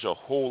want to use a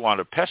whole lot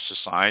of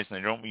pesticides, and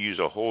they don't use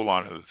a whole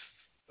lot of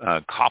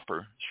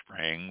copper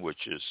spraying,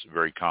 which is a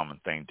very common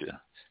thing to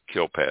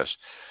kill pests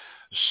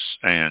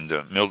and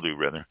mildew,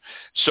 rather.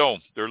 So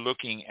they're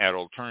looking at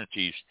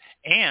alternatives,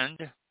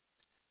 and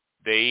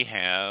they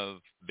have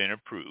been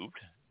approved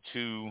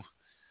to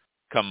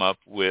come up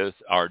with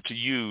or to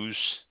use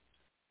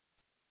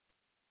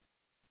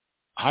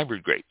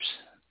hybrid grapes.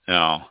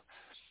 Now,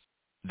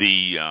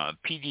 the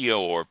PDO,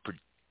 or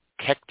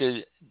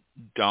Protected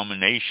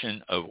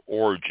Denomination of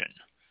Origin,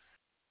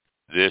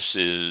 this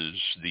is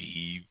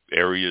the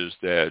areas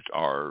that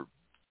are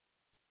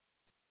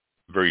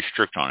very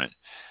strict on it.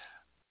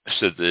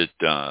 It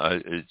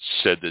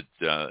said that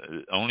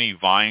only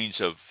vines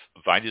of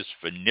Vitis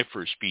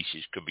vinifera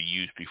species could be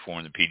used before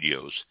in the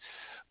PDOs,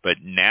 but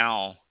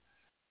now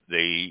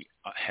they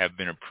have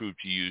been approved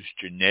to use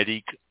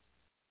genetic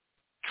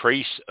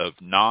trace of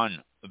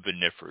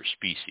non-vinifera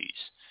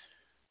species,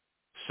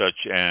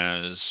 such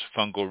as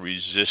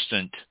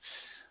fungal-resistant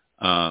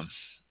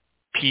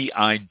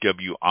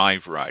PIWI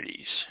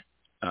varieties.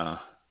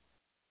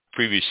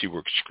 Previously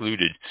were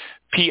excluded.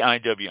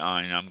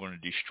 PIWI, and I'm going to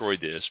destroy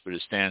this, but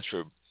it stands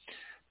for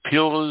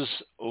Pils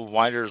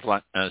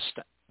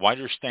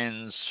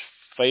Widerstandsfähig.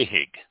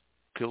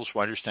 Pils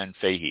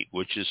Widerstandsfähig,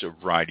 which is a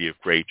variety of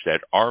grapes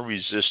that are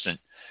resistant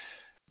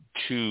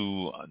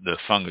to the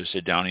fungus,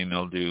 the downy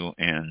mildew,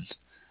 and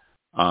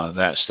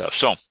that stuff.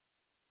 So,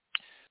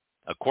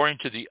 according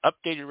to the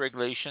updated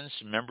regulations,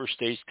 member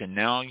states can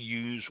now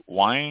use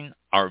wine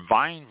or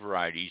vine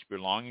varieties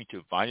belonging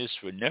to Vitis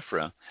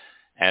vinifera,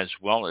 as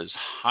well as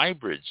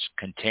hybrids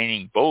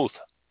containing both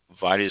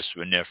Vitis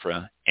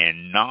vinifera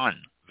and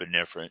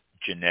non-vinifera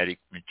genetic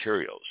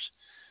materials.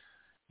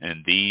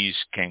 And these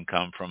can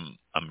come from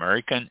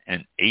American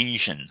and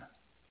Asian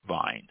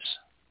vines.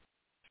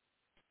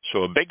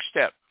 So a big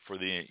step for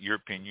the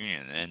European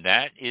Union, and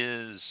that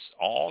is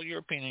all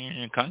European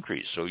Union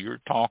countries. So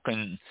you're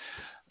talking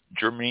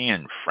Germany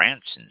and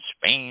France and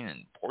Spain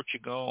and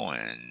Portugal,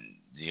 and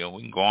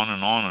we can go on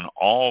and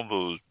all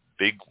those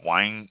big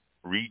wine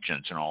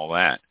regions and all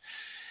that.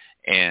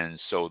 And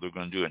so they're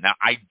going to do it. Now,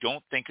 I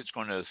don't think it's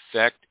going to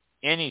affect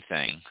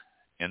anything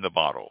in the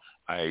bottle.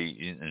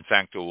 In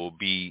fact, it will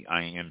be,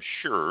 I am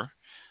sure,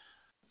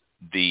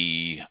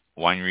 the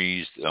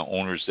wineries, the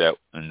owners that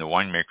and the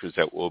winemakers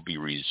that will be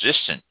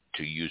resistant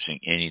to using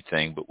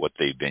anything but what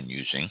they've been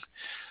using.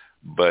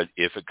 But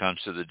if it comes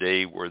to the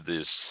day where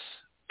this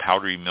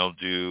powdery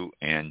mildew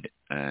and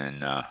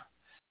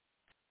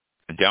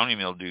downy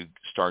mildew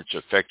starts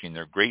affecting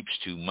their grapes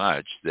too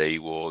much, they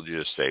will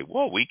just say,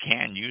 well, we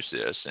can use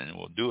this, and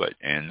we'll do it.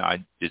 And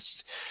it's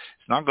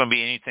not going to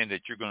be anything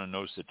that you're going to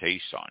notice the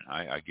taste on,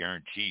 I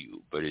guarantee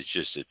you. But it's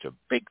a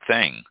big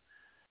thing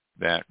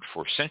that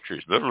for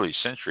centuries, literally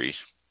centuries,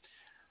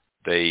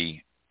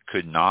 they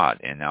could not.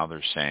 And now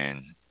they're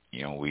saying,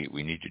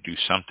 we need to do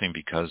something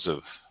because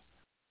of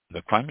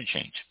the climate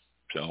change.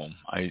 So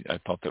I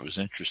thought that was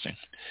interesting.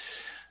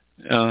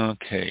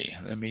 Okay,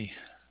 let me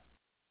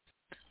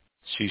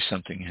see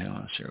something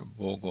else here.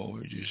 Vogel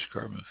reduce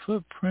carbon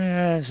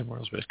footprint. The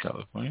world's best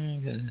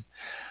California.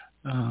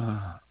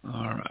 All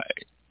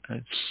right,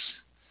 let's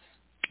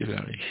get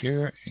out of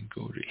here and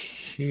go to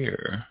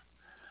here.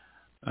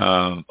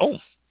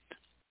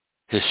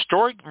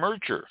 Historic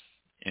merger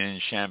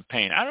in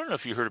Champagne. I don't know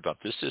if you heard about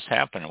this. This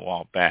happened a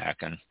while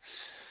back, and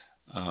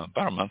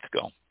about a month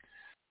ago.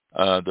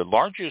 The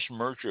largest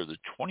merger of the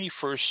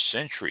 21st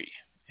century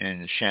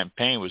in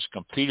Champagne was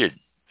completed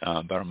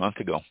about a month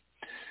ago,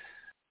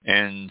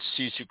 and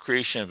sees the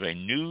creation of a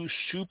new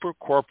super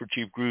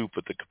cooperative group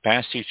with the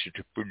capacity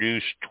to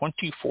produce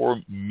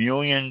 24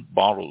 million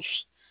bottles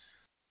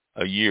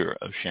a year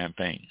of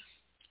champagne.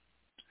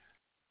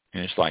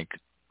 And it's like,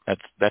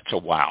 That's a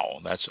wow.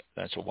 That's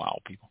a wow,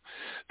 people.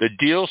 The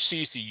deal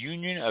sees the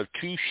union of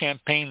two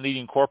Champagne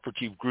leading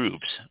cooperative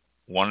groups.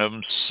 One of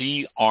them,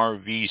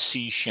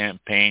 CRVC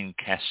Champagne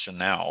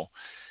Castelnau,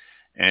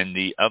 and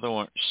the other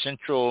one,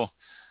 Central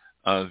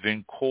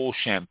Vincole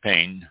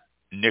Champagne,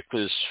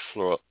 Nicolas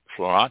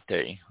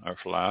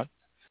Florat.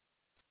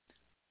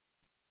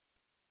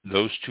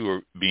 Those two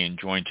are being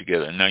joined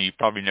together. Now, you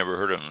probably never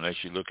heard of them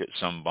unless you look at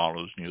some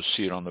bottles, and you'll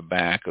see it on the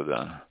back of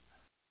the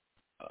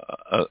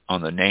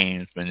on the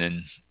names, and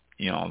then,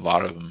 a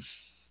lot of them,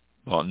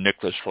 well,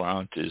 Nicolas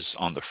Florent is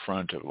on the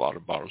front of a lot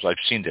of bottles. I've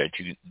seen that.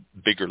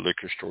 Bigger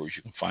liquor stores,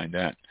 you can find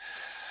that.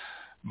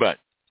 But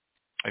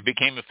it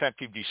became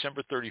effective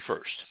December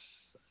 31st,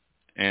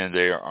 and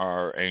they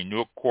are a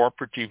new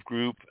cooperative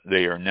group.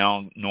 They are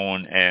now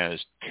known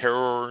as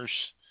Terroirs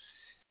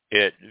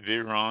et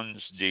Virons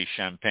de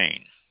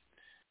Champagne,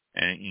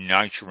 and it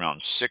unites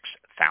around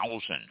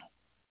 6,000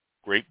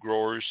 grape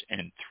growers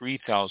and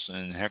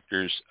 3,000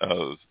 hectares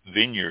of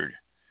vineyard,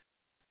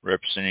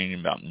 representing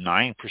about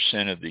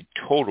 9% of the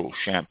total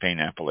Champagne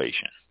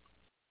appellation.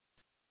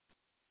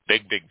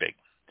 Big.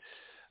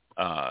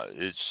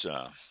 It's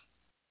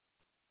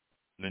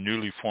the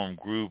newly formed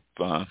group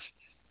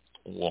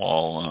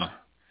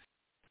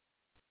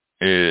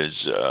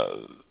is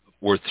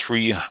worth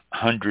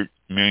 300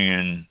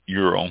 million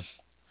euro.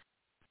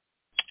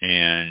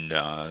 And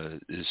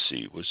let's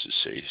see, what does it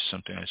say?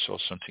 I saw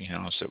something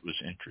else that was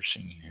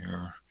interesting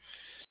here.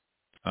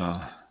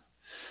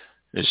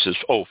 It says,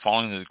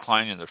 following the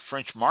decline in the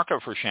French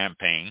market for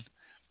champagne,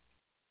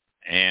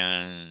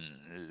 and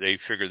they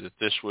figured that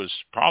this was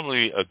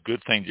probably a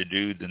good thing to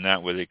do. Then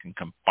that way they can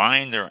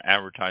combine their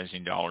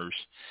advertising dollars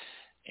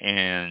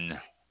and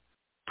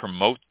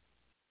promote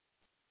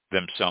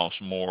themselves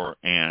more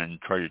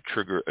and try to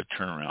trigger a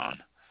turnaround.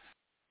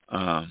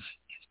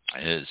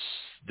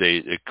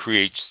 It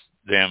creates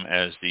them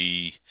as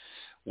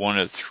one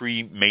of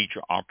three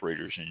major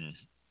operators in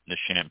the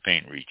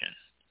Champagne region.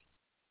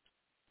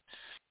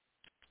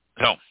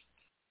 So,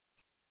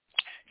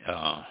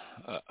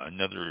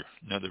 another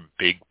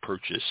big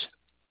purchase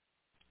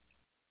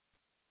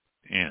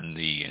in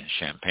the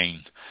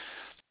Champagne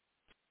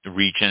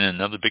region.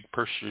 Another big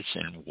purchase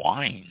in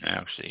wine.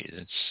 Actually,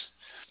 that's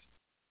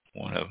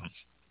one of them.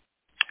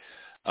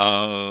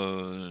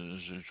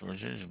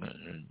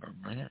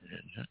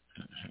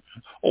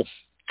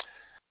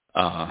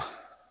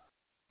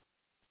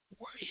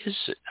 Where is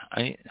it?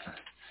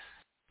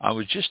 I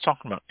was just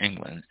talking about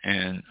England,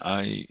 and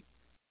I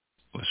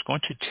was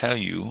going to tell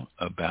you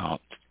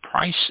about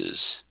prices,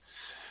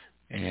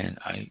 and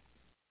I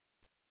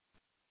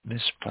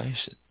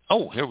misplaced it.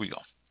 Here we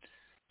go.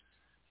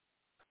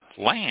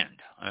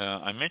 Land.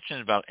 I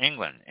mentioned about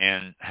England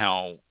and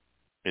how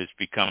it's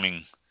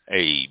becoming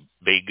a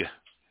big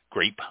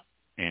grape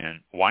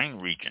and wine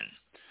region.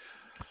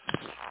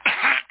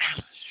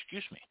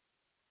 Excuse me.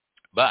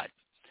 But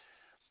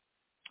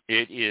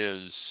it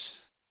is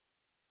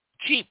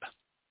cheap.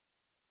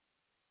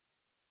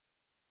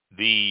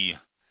 The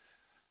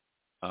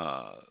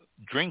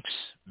drinks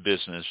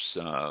business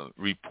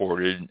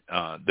reported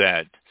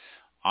that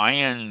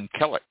Ian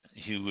Kellett,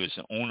 who is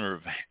the owner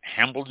of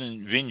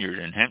Hambledon Vineyard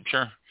in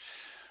Hampshire,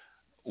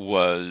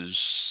 was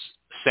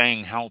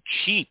saying how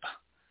cheap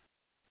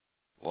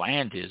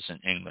land is in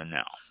England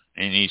now.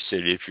 And he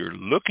said, if you're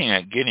looking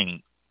at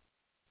getting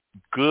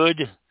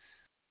good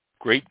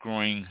grape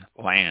growing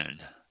land,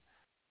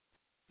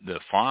 the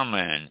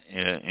farmland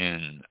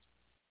in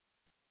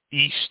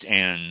west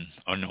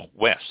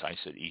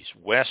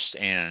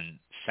and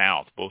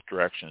south, both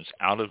directions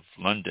out of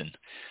London,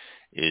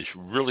 is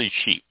really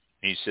cheap.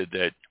 He said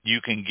that you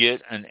can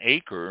get an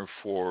acre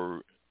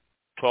for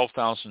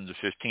 12,000 to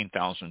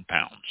 15,000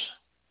 pounds.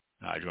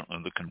 I don't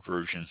know the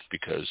conversion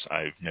because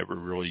I've never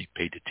really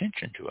paid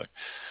attention to it,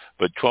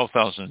 but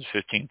 12,000 to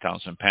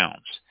 15,000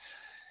 pounds.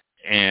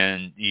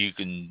 And you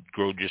can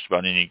grow just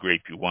about any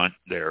grape you want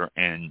there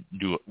and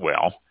do it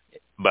well.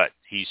 But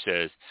he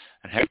says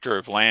a hectare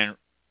of land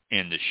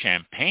in the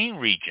Champagne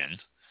region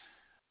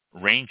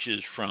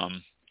ranges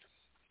from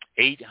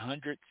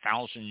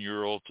 800,000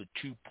 euro to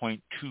 2.2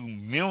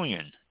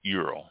 million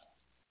euro.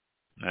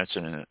 That's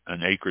an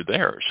acre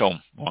there. So,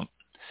 a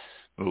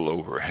little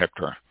over a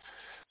hectare.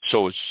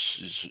 So it's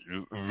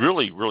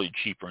really, really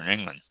cheaper in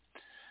England.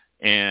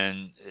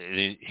 And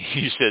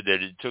he said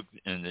that it took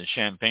in the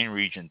Champagne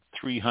region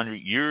 300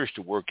 years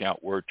to work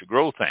out where to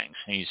grow things.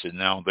 And he said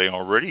now they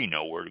already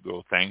know where to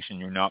grow things, and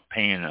you're not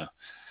paying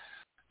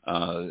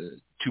 $2.2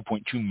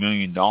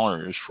 million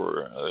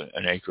for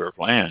an acre of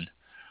land.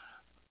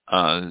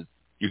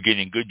 You're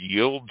getting good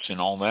yields and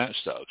all that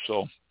stuff.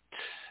 So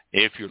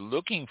if you're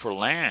looking for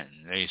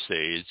land, they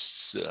say it's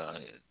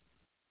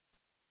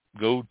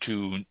go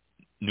to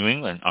New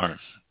England or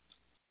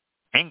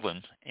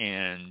England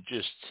and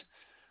just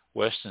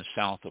west and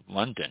south of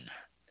London,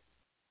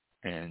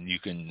 and you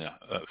can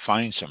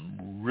find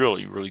some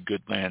really, really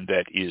good land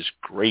that is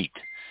great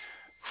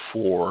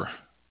for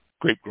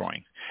grape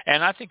growing.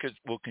 And I think it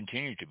will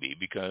continue to be,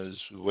 because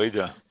the way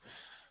the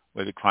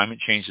way the climate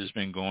change has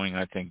been going,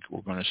 I think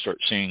we're going to start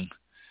seeing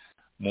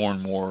more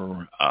and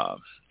more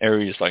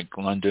areas like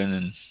London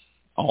and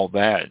all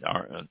that,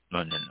 or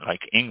London,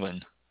 like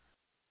England,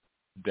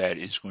 that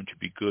is going to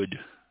be good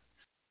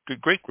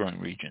grape growing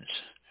regions.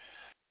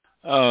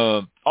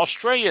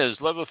 Australia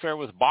is love affair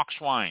with box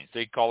wines.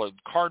 They call it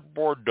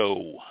cardboard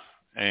dough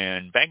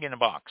and bag in a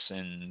box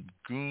and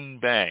goon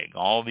bag.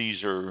 All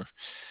these are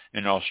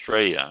in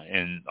Australia.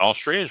 And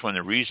Australia is one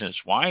of the reasons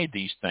why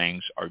these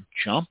things are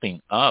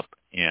jumping up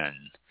in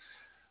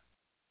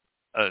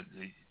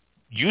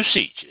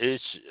usage.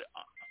 It's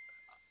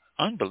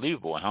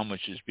unbelievable how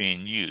much is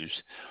being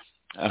used.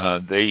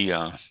 They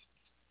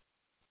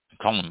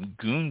call them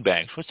goon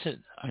bags. What's it?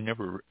 I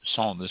never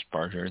saw this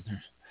part here.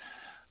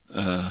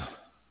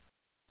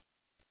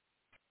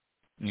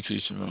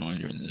 Increase of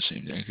reminder in the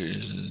same day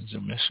as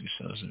domestic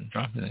sales and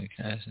dropping the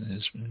cash and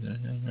this.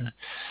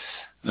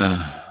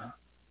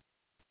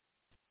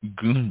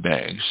 Goon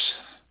bags.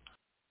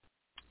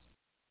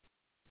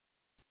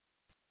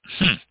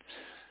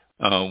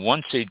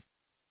 Once they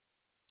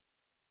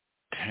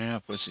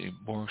tap, let's see,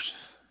 box.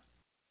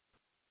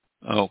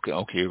 Okay,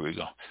 here we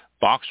go.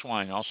 Box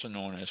wine, also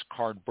known as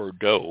cardboard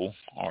dough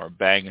or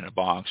bag in a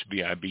box,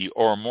 BIB,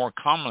 or more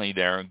commonly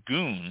there,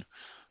 goon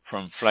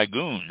from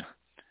Flagoon,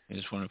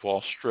 is one of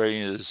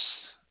Australia's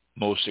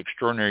most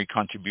extraordinary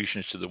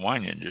contributions to the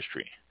wine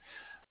industry.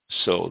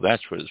 So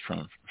that's where it's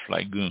from,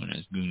 Flagoon,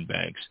 is goon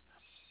bags.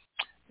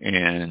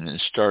 And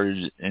it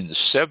started in the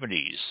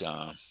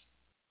 70s.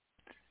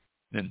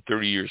 Then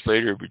 30 years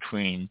later,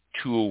 between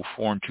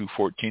 2004 and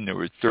 2014, there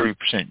was a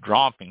 30%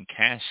 drop in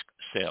cask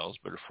sales,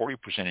 but a 40%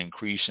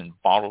 increase in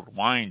bottled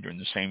wine during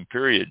the same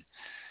period.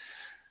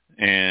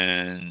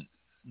 And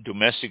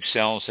domestic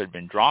sales had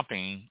been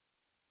dropping,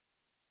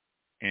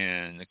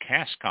 and the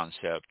cask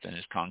concept and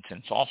its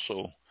contents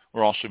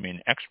were also being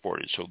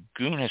exported. So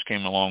goon has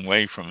came a long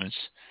way from its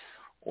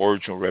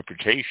original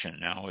reputation.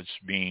 Now it's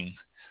being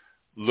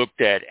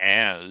looked at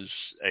as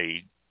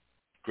a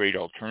great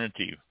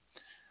alternative.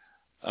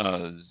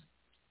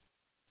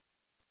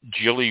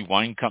 Gilly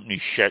Wine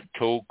Company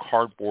Chateau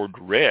Cardboard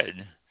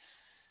Red,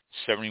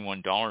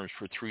 $71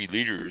 for 3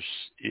 liters,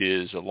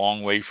 is a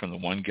long way from the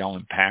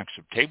 1-gallon packs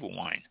of table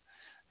wine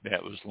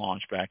that was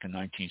launched back in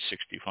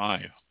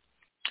 1965.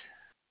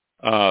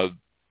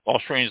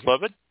 Australians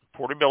love it.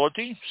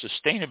 Portability,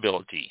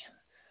 sustainability.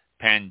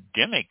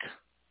 Pandemic,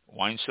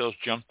 wine sales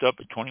jumped up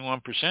at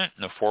 21%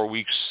 in the 4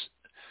 weeks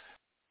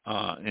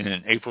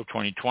in April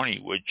 2020,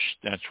 which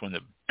that's when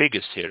the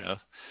biggest hit of.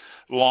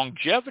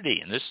 Longevity,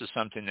 and this is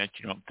something that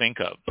you don't think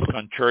of.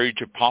 Contrary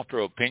to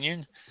popular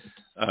opinion,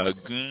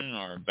 goon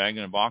or bag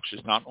in a box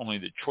is not only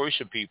the choice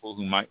of people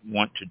who might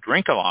want to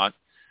drink a lot.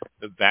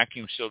 The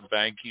vacuum-sealed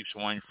bag keeps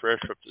wine fresh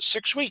for up to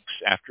 6 weeks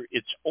after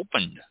it's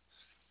opened,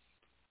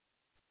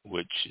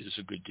 which is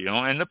a good deal.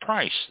 And the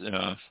price,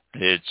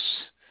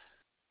 it's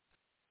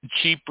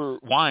cheaper.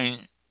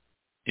 Wine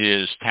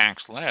is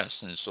taxed less,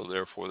 and so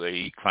therefore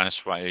they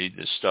classify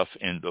the stuff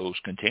in those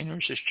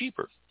containers as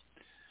cheaper.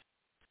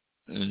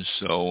 And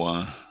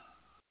so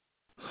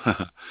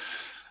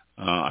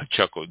I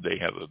chuckled. They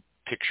have a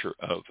picture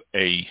of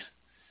a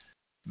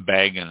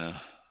bag in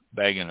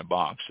a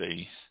box,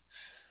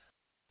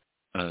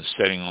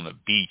 setting on the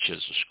beach as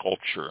a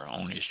sculpture.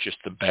 Only it's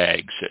just the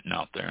bag sitting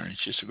out there, and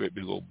it's just a great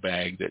big old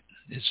bag that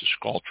is a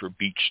sculpture,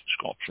 beach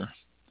sculpture.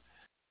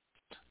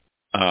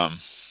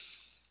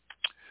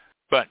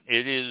 But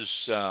it is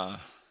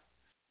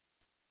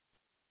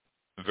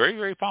very,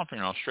 very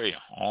popular in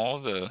Australia.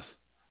 All the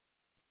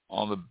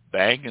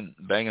bag in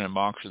a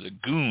box, or the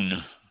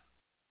goon,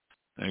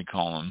 they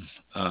call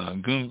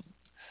them,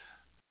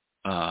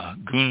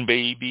 goon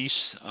babies,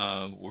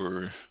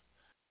 were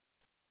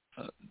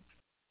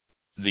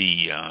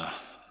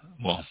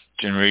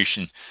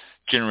Generation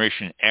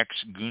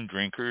X goon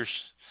drinkers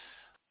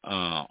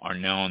are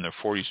now in their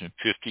 40s and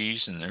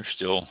 50s, and they're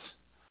still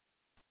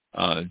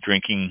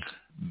drinking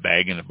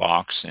bag in a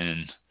box,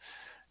 and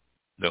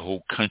the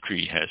whole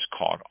country has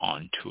caught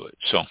on to it.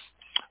 So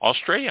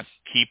Australia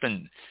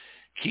keeping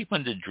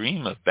the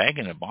dream of bag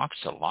in a box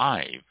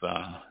alive.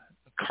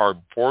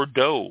 Cardboard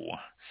dough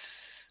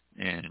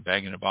and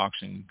bag in a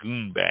box and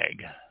goon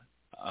bag.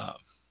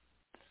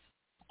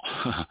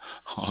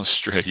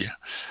 Australia.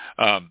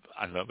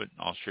 I love it.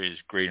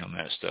 Australia's great on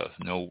that stuff.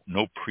 No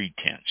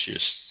pretense.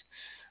 Just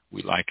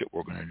we like it,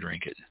 we're going to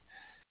drink it.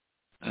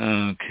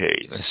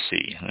 Okay, let's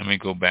see. Let me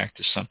go back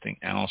to something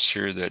else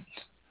here that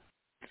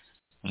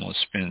I'm going to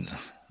spend a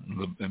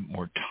little bit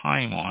more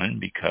time on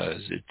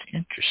because it's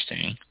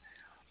interesting.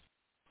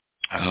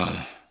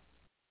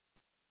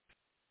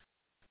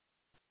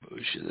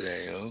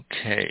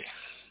 Okay.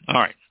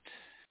 All right.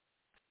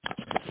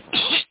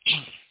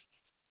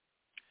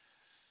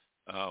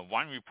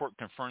 Wine report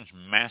confirms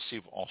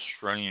massive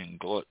Australian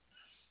glut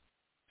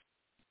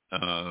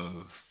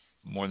of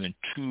more than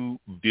 2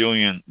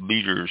 billion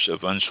liters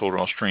of unsold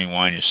Australian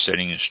wine is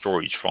sitting in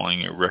storage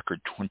following a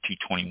record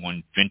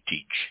 2021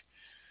 vintage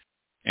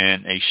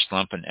and a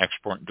slump in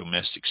export and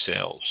domestic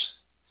sales.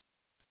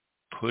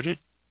 Put it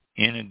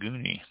in a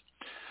goonie.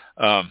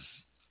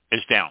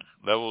 It's down.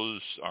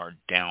 Levels are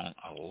down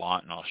a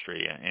lot in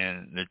Australia,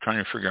 and they're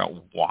trying to figure out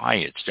why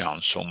it's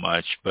down so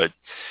much. But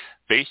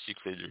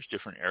basically, there's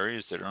different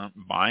areas that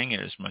aren't buying it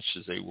as much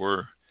as they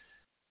were.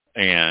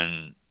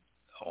 And,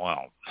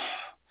 well,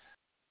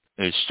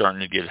 it's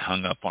starting to get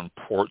hung up on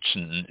ports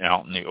and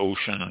out in the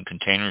ocean on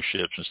container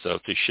ships and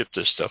stuff. They ship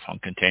this stuff on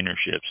container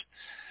ships,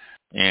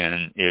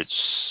 and it's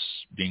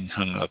being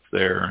hung up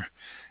there,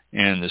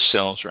 and the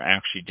sales are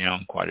actually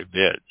down quite a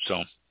bit.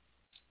 So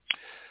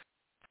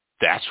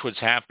that's what's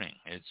happening.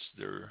 It's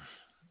their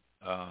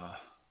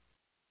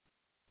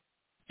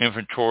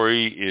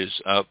inventory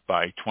is up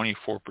by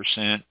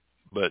 24%,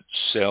 but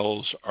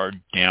sales are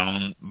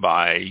down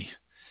by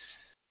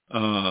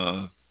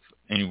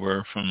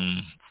anywhere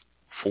from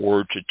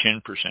 4 to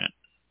 10%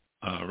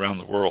 around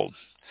the world.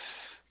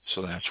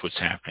 So that's what's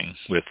happening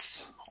with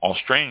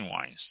Australian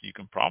wines. You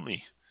can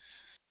probably,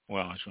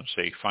 well, I was going to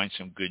say find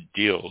some good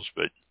deals,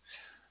 but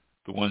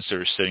the ones that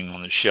are sitting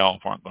on the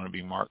shelf aren't going to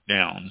be marked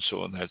down,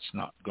 so that's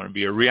not going to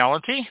be a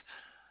reality.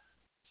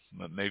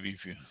 But maybe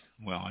if you,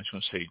 well, I was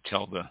going to say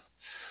tell the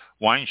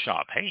wine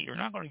shop, hey, you're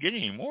not going to get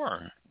any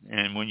more.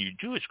 And when you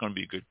do, it's going to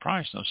be a good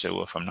price. And they'll say,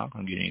 well, if I'm not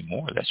going to get any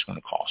more, that's going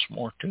to cost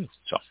more too.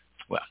 So,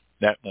 well,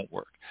 that won't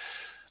work.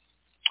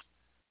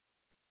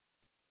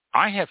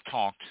 I have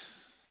talked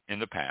in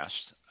the past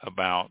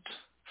about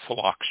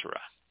phylloxera.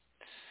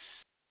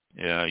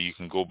 You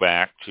can go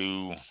back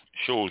to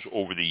shows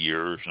over the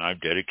years, and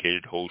I've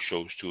dedicated whole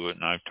shows to it,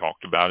 and I've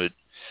talked about it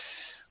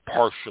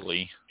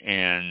partially,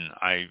 and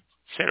I've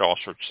said all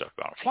sorts of stuff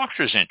about it.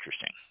 Phylloxera is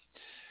interesting.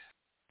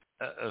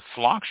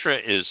 Phylloxera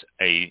is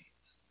a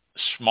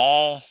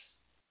small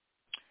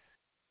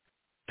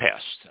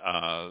pest.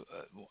 I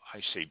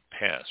say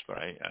pest, but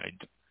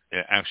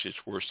actually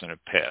it's worse than a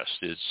pest.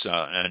 It's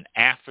an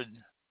aphid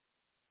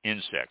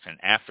insect, an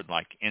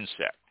aphid-like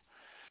insect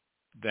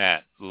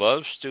that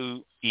loves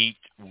to eat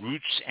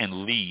roots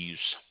and leaves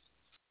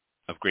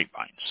of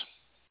grapevines.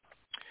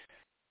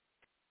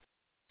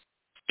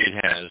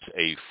 It has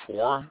a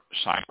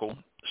 4-cycle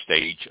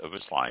stage of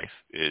its life.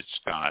 It's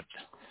got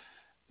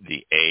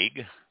the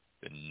egg,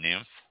 the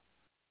nymph,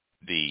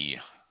 the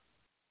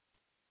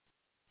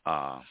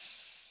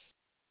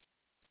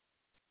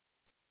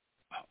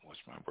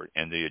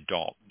and the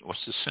adult.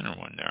 What's the center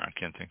one there? I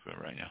can't think of it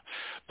right now.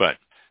 But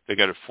they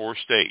got a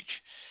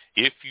 4-stage.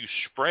 If you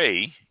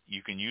spray,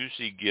 you can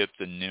usually get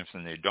the nymph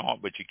and the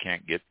adult, but you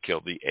can't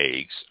kill the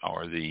eggs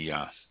or the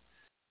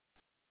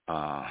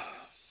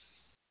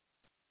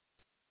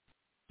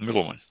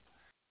middle one.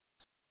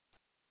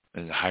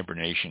 The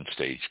hibernation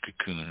stage,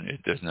 cocoon.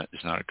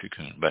 It's not a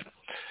cocoon, but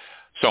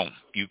so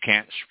you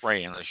can't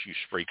spray unless you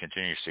spray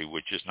continuously,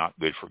 which is not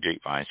good for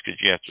grapevines because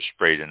you have to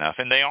spray it enough.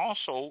 And they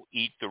also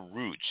eat the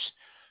roots.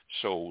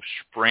 So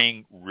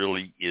spraying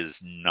really is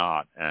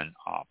not an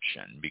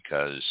option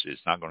because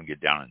it's not going to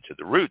get down into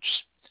the roots.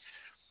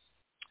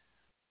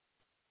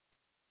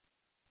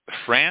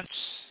 France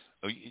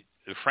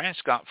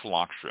got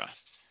phylloxera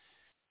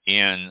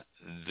in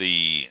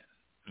the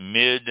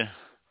mid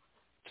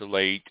to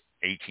late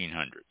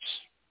 1800s.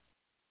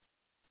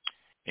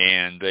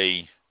 And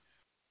they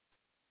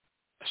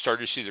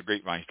started to see the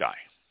grapevines die.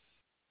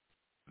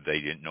 They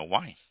didn't know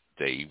why.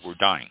 They were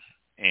dying.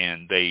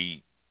 And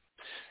they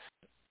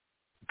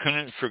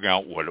couldn't figure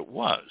out what it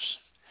was.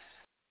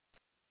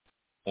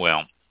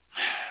 Well,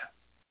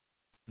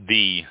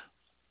 the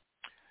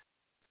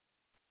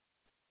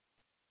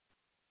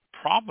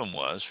problem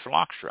was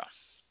phylloxera.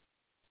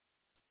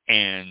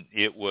 And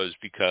it was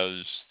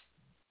because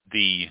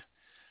the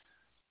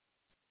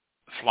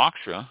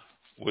phylloxera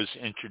was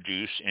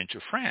introduced into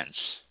France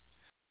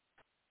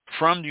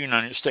from the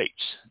United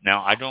States.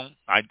 Now, I don't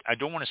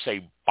want to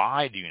say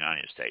by the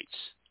United States.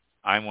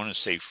 I want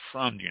to say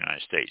from the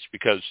United States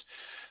because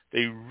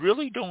they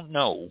really don't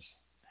know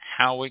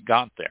how it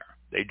got there.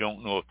 They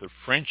don't know if the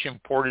French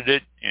imported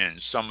it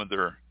and some of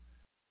their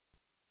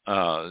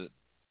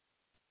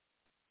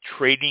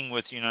trading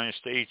with the United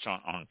States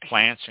on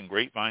plants and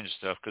grapevines and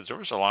stuff, because there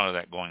was a lot of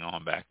that going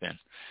on back then.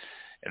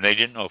 And they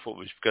didn't know if it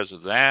was because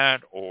of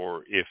that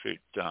or if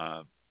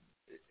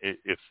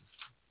if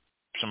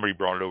somebody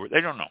brought it over.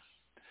 They don't know.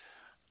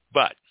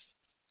 But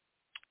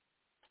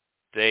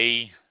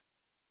they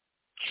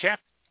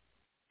checked.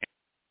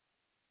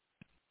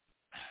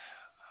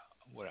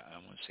 What I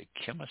want to say,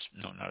 chemist?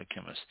 No, not a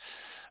chemist.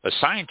 A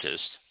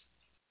scientist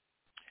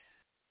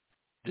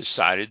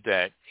decided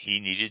that he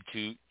needed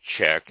to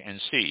check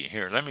and see.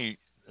 Here, let me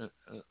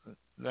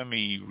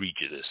read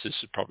you this. This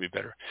is probably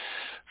better.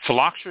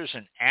 Phylloxera is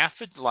an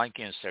aphid-like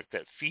insect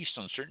that feasts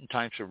on certain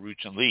types of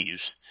roots and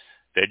leaves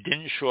that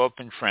didn't show up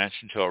in France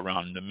until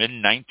around the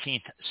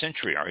mid-19th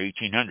century or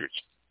 1800s,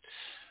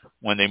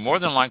 when they more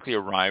than likely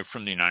arrived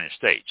from the United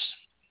States.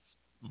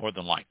 More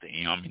than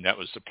likely. That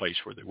was the place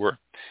where they were.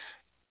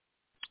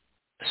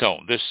 So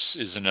this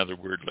is another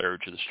weird layer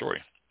to the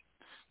story.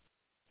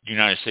 The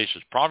United States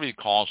was probably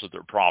the cause of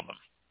their problem,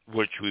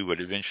 which we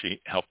would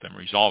eventually help them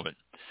resolve it.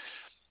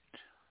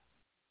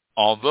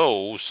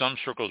 although some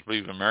circles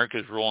believe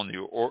America's role in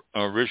the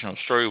original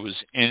story was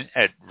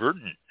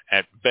inadvertent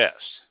at best.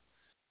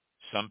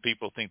 Some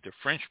people think the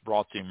French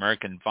brought the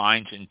American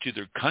vines into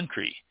their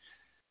country.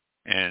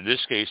 And in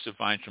this case, the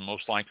vines were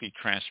most likely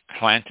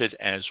transplanted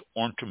as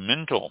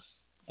ornamental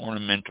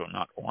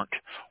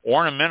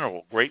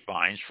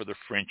grapevines for the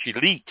French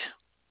elite.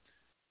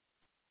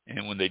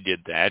 And when they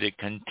did that, it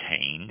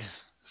contained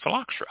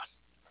phylloxera.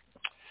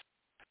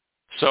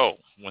 So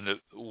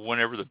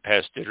whenever the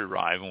pest did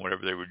arrive and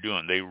whatever they were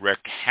doing, they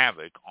wreaked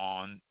havoc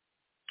on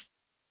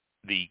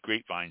the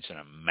grapevines on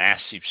a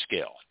massive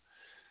scale.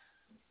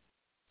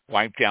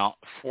 Wiped out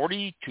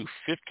 40 to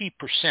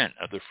 50%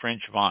 of the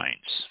French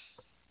vines.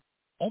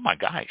 Oh my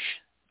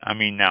gosh. I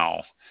mean,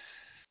 now,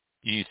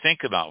 you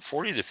think about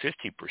 40 to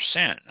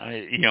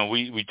 50%.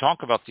 We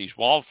talk about these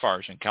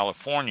wildfires in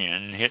California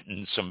and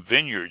hitting some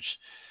vineyards,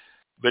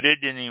 but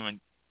it didn't even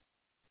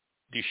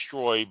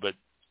destroy, but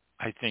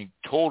I think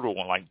total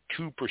like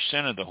 2%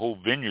 of the whole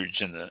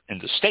vineyards in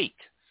the state.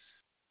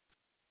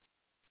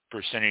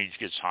 Percentage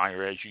gets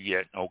higher as you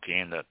get,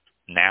 in the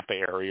Napa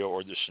area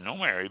or the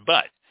Sonoma area,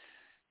 but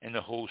in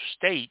the whole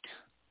state,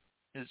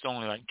 it's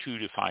only like 2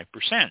 to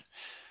 5%.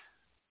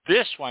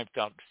 This wiped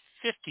out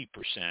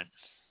 50%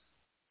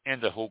 in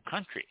the whole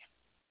country.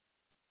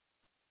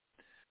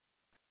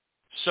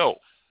 So,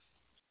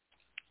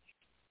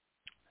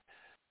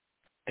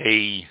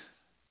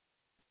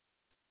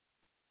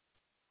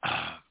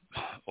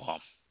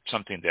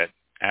 something that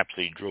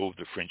absolutely drove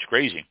the French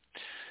crazy.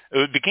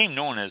 It became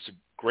known as the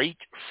Great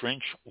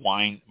French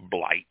Wine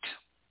Blight.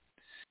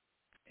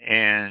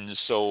 And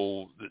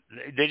so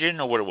they didn't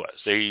know what it was.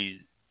 The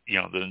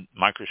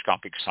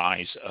microscopic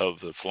size of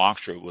the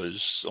phylloxera was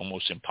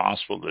almost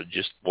impossible to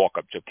just walk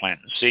up to a plant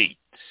and see,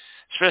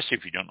 especially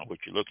if you don't know what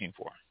you're looking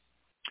for.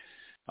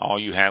 All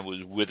you had was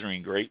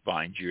withering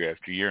grapevines year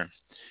after year.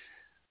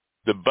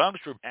 The bugs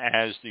were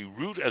as the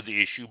root of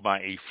the issue by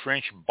a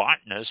French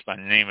botanist by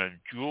the name of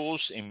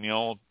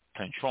Jules-Émile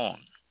Planchon.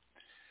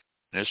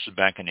 This was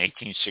back in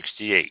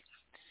 1868.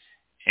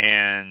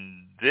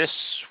 And this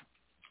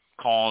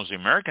caused the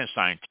American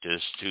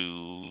scientists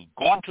to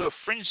go into a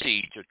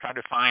frenzy to try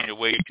to find a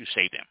way to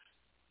save them.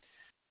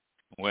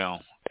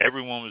 Well,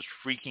 everyone was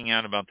freaking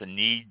out about the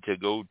need to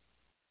go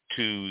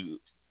to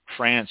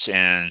France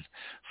and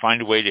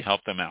find a way to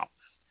help them out.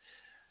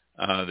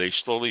 They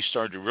slowly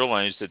started to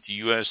realize that the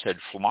U.S. had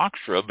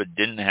phylloxera but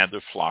didn't have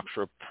the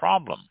phylloxera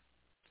problem.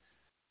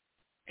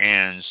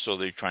 And so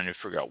they're trying to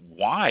figure out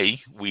why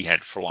we had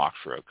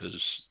phylloxera. Because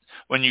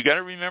when you got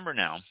to remember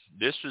now,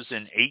 this was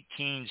in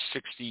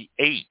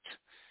 1868.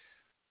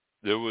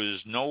 There was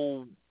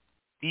no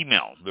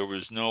email. There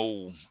was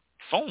no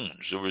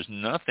phones. There was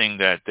nothing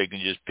that they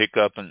can just pick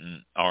up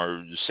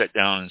or sit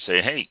down and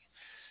say, hey,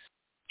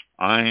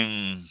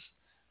 I'm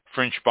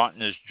French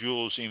botanist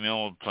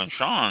Jules-Émile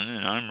Planchon,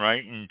 and I'm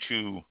writing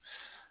to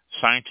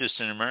scientists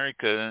in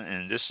America,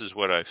 and this is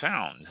what I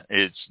found.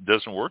 It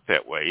doesn't work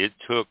that way. It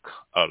took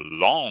a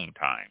long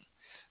time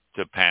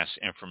to pass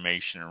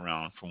information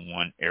around from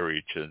one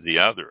area to the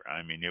other.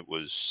 I mean,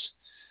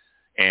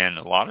 and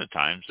a lot of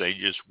times they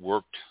just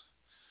worked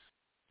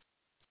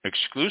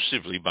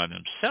exclusively by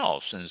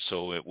themselves, and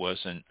so it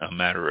wasn't a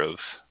matter of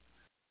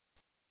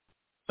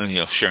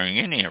sharing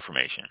any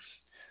information.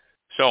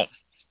 So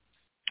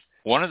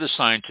one of the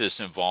scientists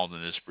involved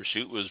in this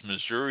pursuit was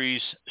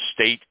Missouri's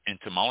state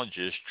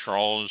entomologist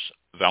Charles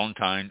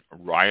Valentine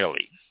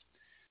Riley,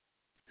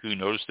 who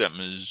noticed that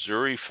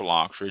Missouri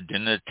phylloxera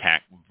didn't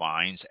attack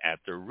vines at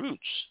their roots.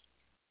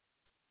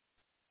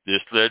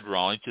 This led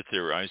Riley to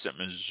theorize that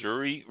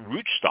Missouri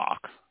rootstock,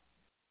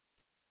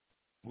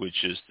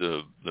 which is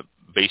the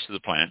base of the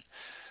plant,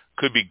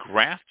 could be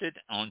grafted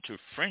onto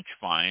French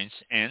vines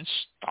and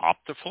stop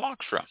the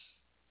phylloxera.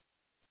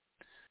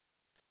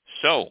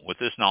 So, with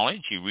this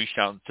knowledge, he reached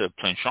out to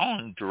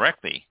Planchon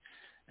directly,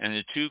 and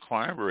the two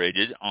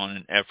collaborated on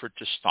an effort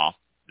to stop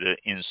the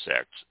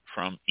insects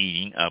from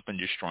eating up and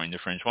destroying the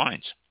French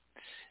vines.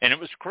 And it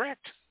was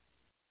correct.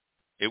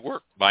 It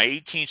worked. By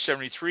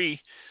 1873,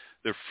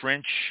 the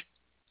French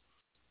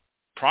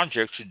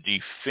project to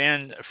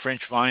defend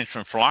French vines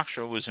from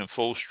phylloxera was in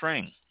full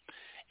swing.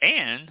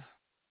 And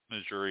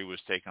Missouri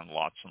was taking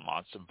lots and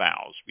lots of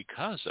bows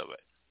because of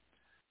it.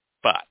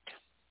 But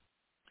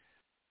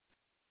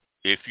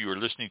if you were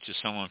listening to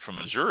someone from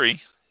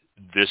Missouri,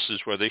 this is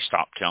where they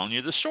stop telling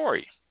you the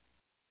story.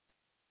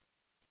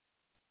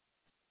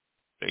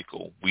 They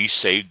go, we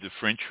saved the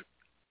French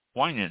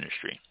wine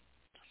industry.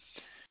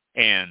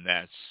 And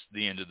that's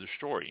the end of the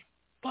story.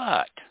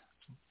 But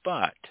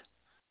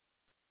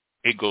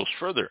it goes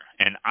further.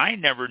 And I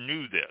never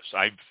knew this.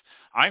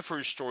 I've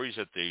heard stories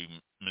that the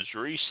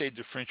Missouri saved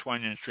the French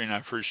wine industry, and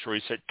I've heard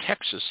stories that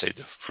Texas saved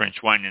the French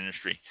wine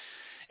industry.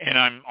 And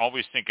I'm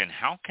always thinking,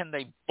 how can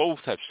they both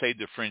have saved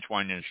the French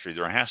wine industry?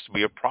 There has to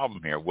be a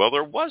problem here. Well,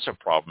 there was a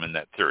problem in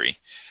that theory,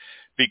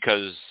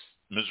 because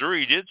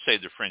Missouri did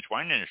save the French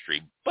wine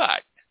industry,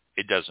 but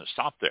it doesn't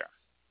stop there.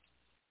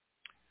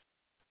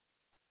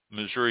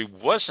 Missouri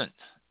wasn't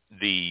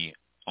the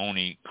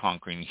only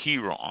conquering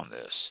hero on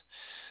this.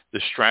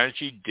 The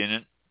strategy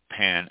didn't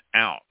pan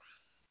out.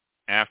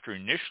 After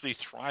initially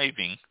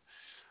thriving,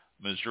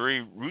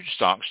 Missouri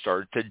rootstock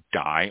started to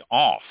die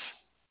off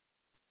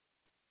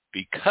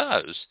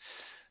because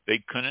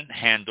they couldn't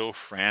handle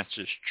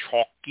France's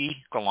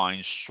chalky,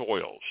 alkaline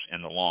soils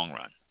in the long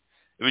run.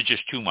 It was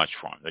just too much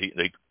for them.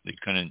 They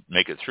couldn't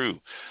make it through.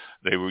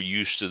 They were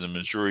used to the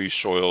Missouri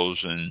soils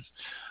and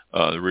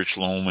the rich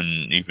loam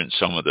and even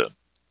some of the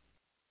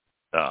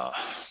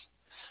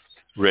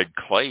red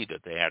clay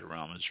that they had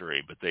around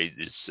Missouri, but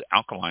it's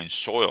alkaline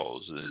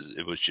soils.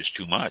 It was just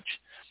too much.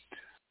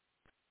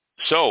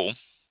 So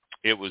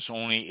it was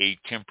only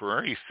a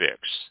temporary fix,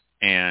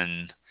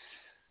 and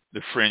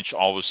the French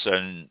all of a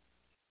sudden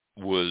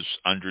was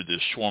under the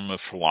swarm of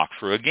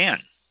phylloxera again.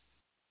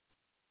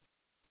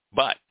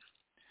 But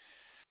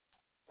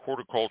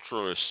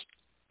horticulturalist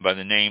by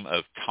the name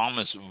of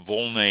Thomas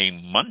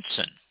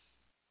Volney-Munson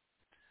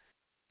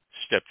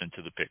stepped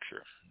into the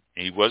picture.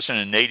 He wasn't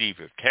a native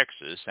of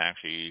Texas.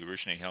 Actually, he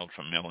originally hailed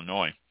from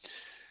Illinois.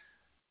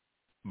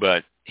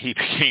 But he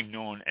became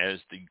known as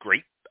the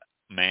Grape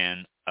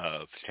Man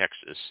of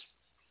Texas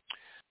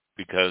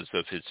because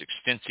of his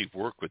extensive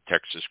work with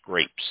Texas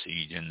grapes.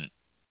 He didn't,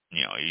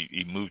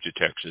 he moved to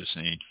Texas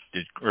and he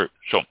did.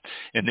 So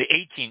in the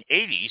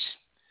 1880s,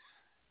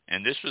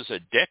 and this was a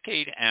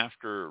decade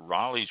after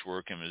Raleigh's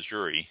work in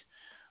Missouri,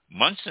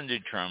 Munson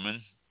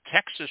determined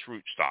Texas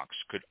rootstocks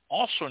could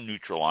also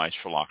neutralize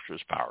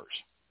phylloxera's powers.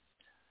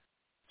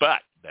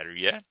 But, better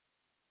yet,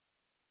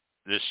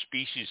 this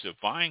species of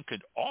vine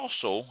could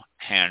also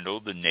handle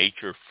the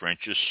nature of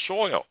French's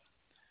soil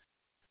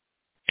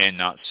and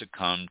not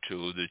succumb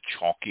to the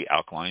chalky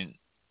alkaline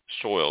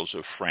soils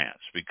of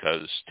France,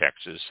 because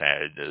Texas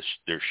had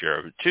their share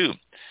of it too.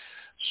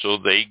 So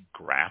they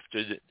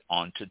grafted it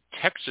onto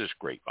Texas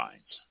grapevines,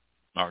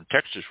 or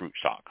Texas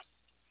rootstock.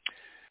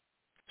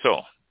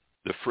 So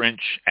the French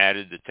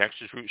added the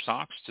Texas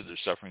rootstocks to their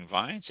suffering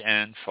vines,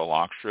 and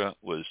phylloxera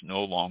was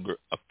no longer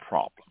a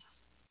problem.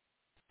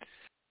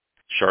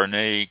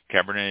 Chardonnay,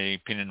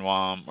 Cabernet, Pinot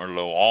Noir, Merlot,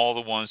 all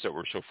the ones that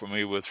we're so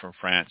familiar with from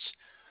France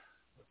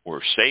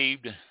were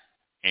saved,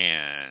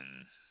 and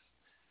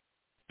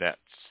that's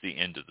the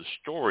end of the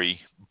story,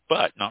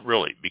 but not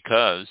really,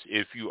 because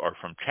if you are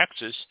from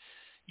Texas,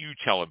 you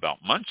tell about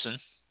Munson,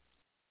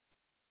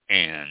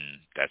 and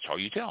that's all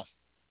you tell.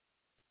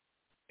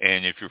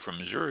 And if you're from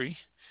Missouri,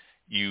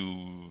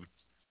 you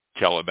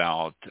tell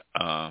about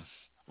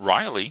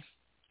Riley,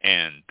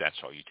 and that's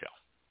all you tell.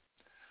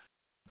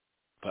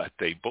 But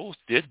they both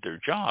did their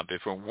job.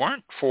 If it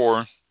weren't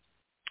for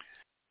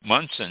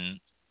Munson,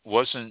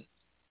 wasn't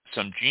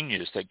some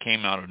genius that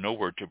came out of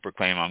nowhere to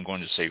proclaim, I'm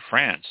going to save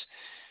France.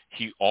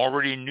 He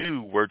already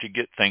knew where to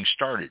get things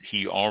started.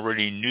 He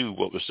already knew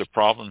what was the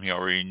problem. He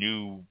already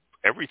knew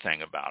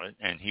everything about it,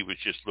 and he was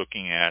just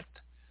looking at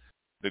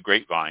the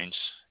grapevines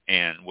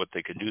and what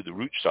they could do, the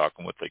rootstock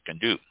and what they can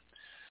do.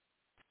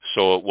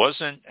 So it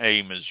wasn't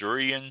a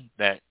Missourian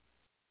that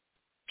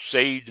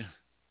saved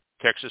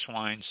Texas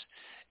wines,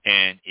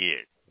 and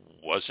it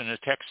wasn't a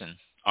Texan,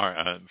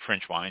 or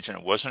French wines, and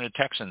it wasn't a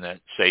Texan that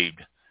saved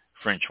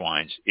French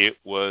wines. It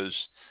was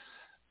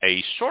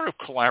a sort of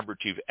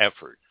collaborative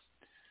effort.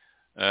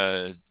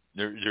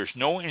 There's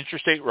no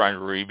interstate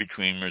rivalry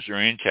between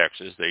Missouri and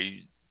Texas.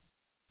 They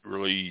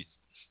really,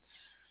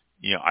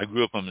 I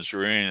grew up in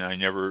Missouri, and I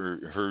never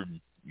heard,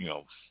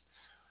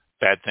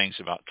 bad things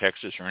about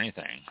Texas or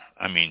anything.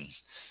 I mean,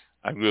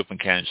 I grew up in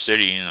Kansas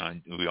City,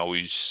 and we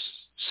always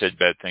said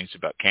bad things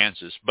about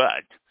Kansas,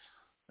 but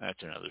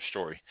that's another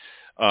story.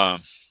 The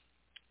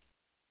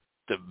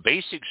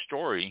basic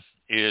story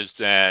is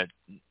that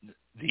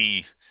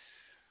if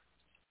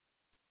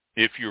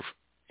you're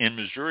in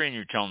Missouri and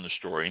you're telling the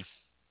story,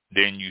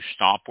 then you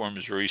stop where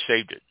Missouri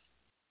saved it.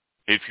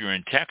 If you're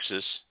in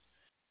Texas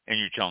and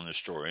you're telling the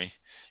story,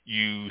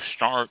 you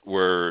start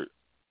where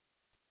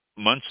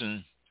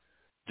Munson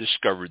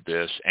discovered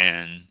this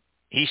and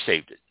he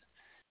saved it.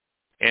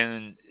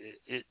 And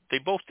they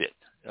both did.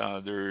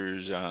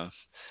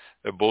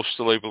 They're both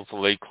still able to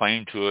lay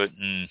claim to it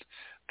and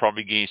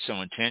probably gain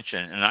some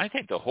attention. And I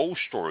think the whole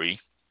story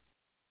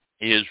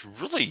is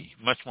really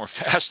much more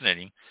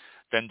fascinating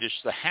than just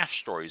the half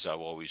stories I've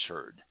always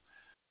heard.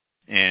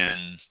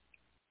 And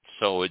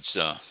so it's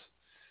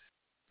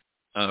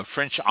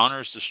French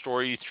honors the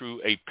story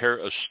through a pair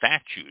of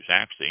statues,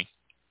 actually.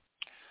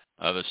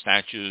 The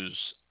statues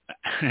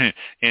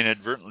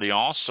inadvertently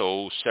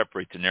also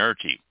separate the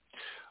narrative.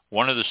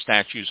 One of the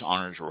statues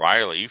honors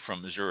Riley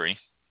from Missouri,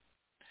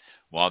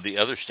 while the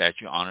other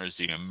statue honors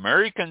the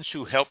Americans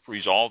who helped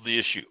resolve the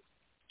issue,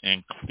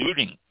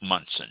 including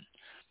Munson.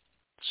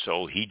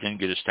 So he didn't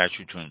get a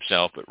statue to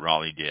himself, but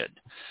Raleigh did.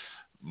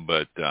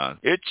 But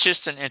it's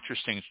just an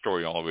interesting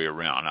story all the way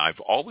around. I've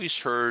always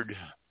heard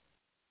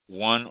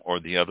one or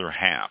the other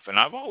half, and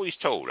I've always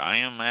told I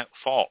am at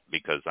fault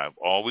because I've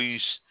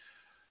always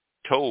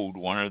told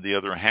one or the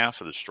other half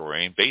of the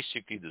story, and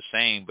basically the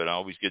same, but I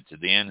always get to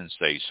the end and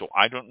say, so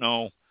I don't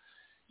know,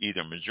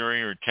 either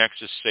Missouri or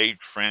Texas saved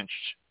French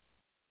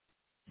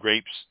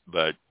grapes,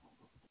 but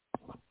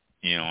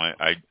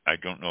I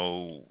don't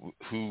know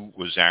who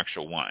was the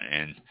actual one,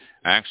 and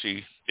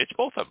actually it's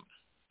both of them.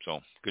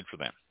 So good for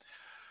them.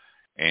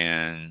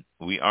 And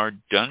we are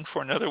done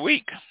for another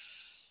week.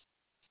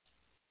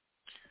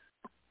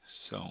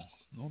 So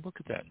look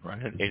at that,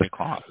 right at 8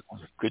 o'clock.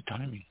 Good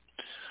timing.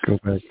 Go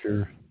back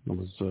here. I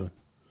was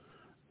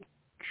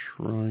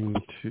trying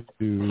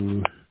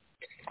to.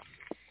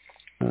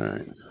 All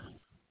right.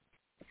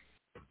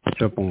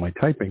 Catch up on my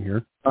typing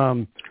here.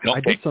 I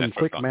did some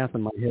quick math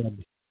in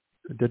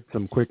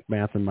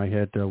my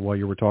head. While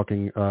you were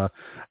talking.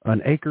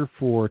 An acre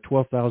for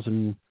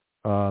 12,000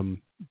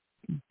 sterling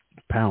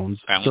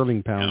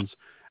pounds.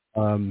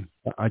 Yeah.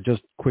 I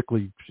just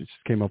quickly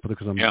came up with it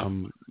because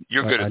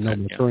You're good I at know that.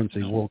 my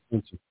currency, world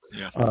currency.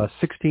 Yeah.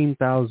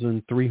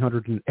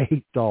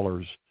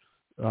 $16,308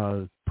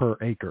 per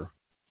acre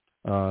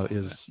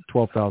is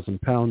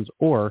 12,000 pounds,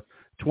 or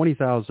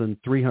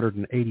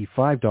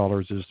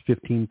 $20,385 is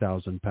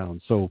 15,000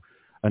 pounds. So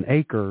an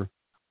acre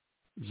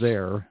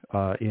there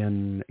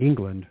in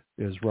England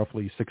is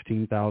roughly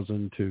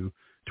 16,000 to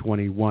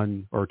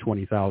 21 or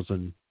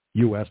 20,000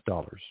 US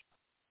dollars.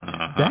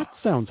 Uh-huh. That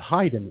sounds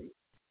high to me.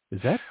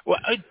 Is that? Well,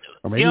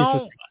 or maybe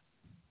while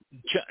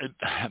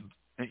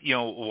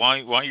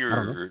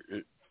you're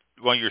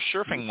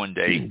surfing one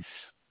day,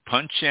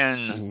 punch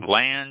in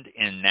land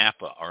in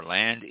Napa or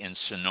land in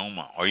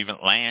Sonoma or even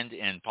land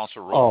in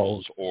Paso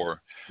Robles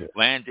or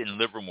land in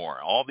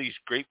Livermore, all these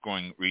grape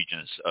growing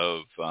regions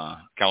of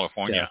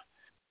California.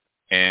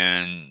 Yeah.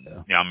 And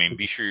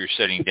be sure you're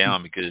setting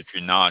down, because if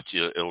you're not,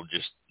 it'll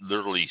just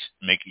literally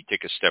make you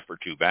take a step or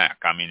two back.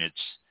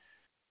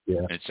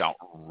 It's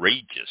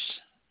outrageous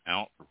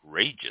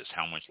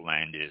how much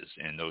land is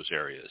in those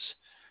areas.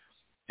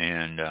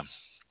 And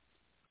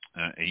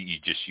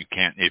you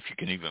can't, if you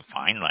can even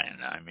find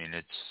land.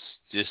 It's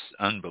just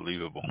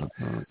unbelievable.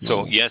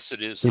 So yes,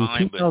 it is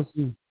high, but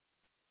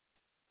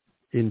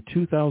in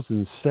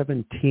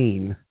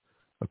 2017,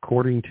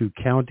 according to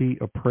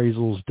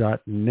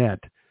countyappraisals.net,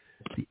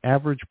 the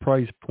average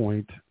price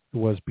point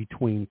was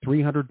between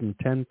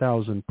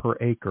 $310,000 per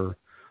acre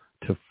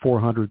to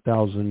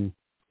 $400,000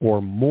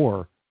 or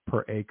more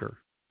per acre.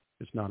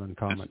 It's not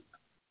uncommon.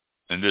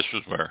 And this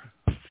was where?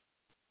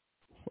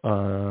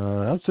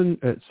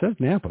 It says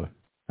Napa.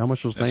 How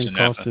much was land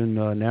cost in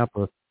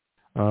Napa?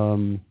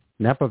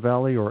 Napa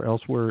Valley or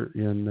elsewhere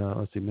in,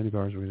 let's see, many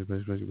bars. I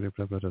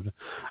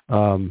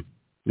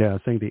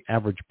think the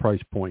average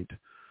price point,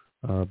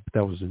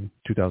 that was in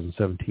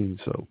 2017.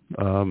 So,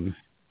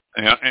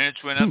 and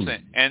it's went up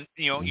there. And,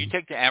 you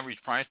take the average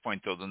price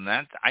point, though, then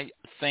I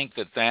think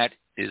that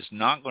is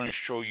not going to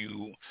show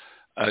you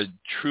a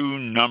true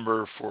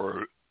number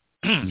for,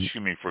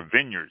 for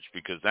vineyards,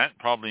 because that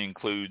probably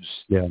includes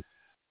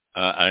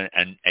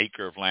an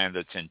acre of land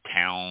that's in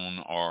town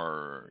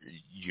or,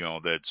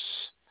 that's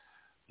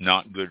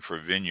not good for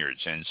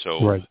vineyards. And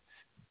so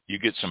you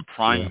get some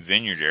prime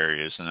vineyard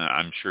areas, and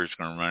I'm sure it's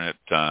going to run at,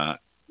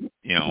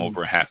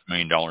 over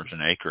 $500,000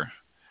 an acre.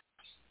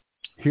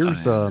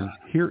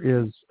 Here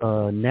is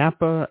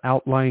Napa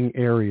outlying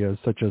areas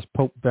such as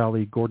Pope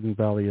Valley, Gordon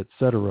Valley,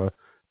 etc.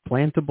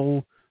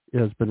 Plantable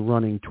has been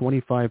running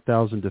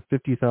 $25,000 to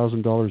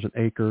 $50,000 an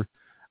acre,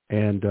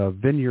 and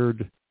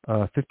vineyard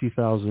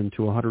 $50,000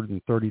 to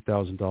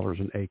 $130,000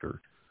 an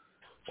acre.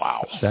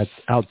 Wow, that's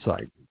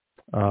outside.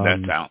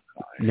 That's outside.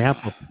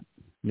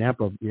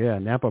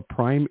 Napa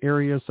prime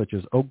areas such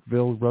as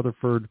Oakville,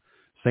 Rutherford,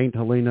 St.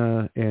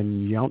 Helena,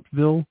 and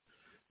Yountville.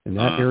 In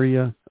that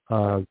area,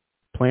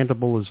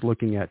 plantable is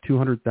looking at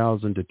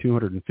 $200,000 to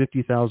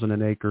 $250,000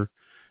 an acre,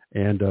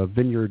 and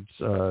vineyards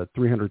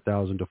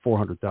 $300,000 to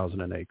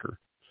 $400,000 an acre.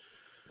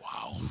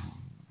 Wow.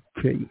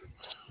 Okay.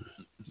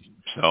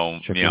 So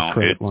check the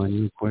credit line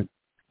real quick.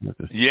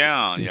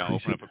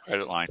 Open up a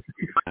credit line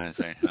and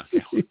say,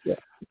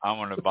 I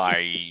want to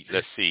buy,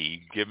 let's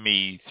see, give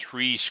me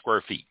 3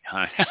 square feet.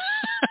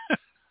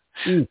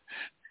 Exactly.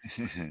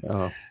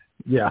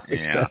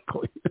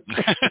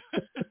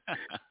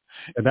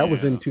 And that was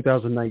in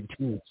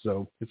 2019.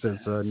 So it says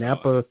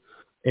Napa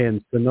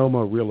and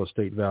Sonoma real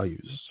estate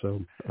values.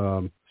 So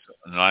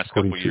in the last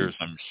couple of years,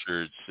 I'm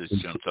sure it's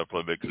jumped up a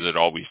little bit, because it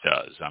always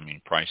does.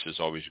 Prices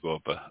always go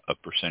up a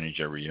percentage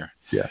every year.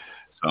 Yeah.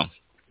 So,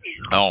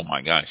 oh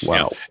my gosh.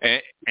 Wow.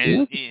 And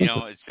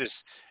it's just,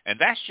 and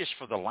that's just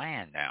for the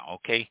land now.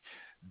 Okay.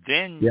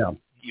 Then,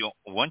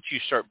 once you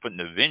start putting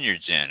the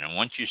vineyards in, and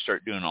once you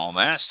start doing all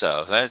that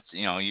stuff, that's,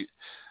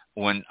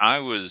 when I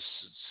was,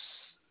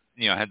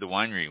 had the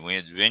winery, we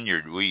had the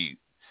vineyard,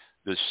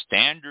 the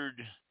standard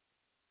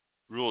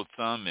rule of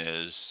thumb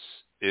is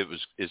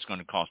it's going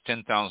to cost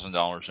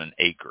 $10,000 an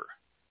acre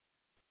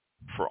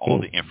for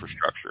all the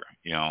infrastructure.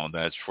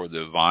 That's for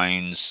the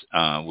vines,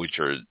 which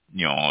are,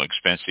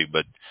 expensive,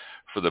 but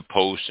for the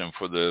posts and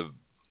for the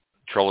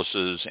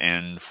trellises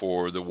and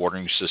for the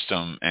watering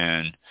system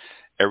and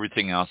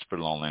everything else, put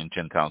it all in,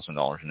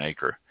 $10,000 an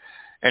acre.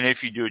 And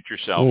if you do it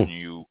yourself, and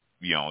you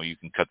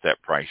can cut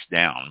that price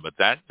down, but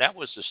that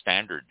was the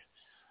standard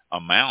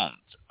amount.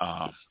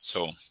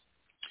 So,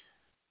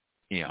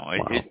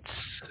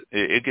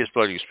 it gets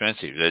bloody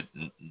expensive. It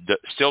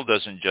still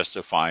doesn't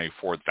justify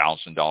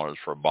 $4,000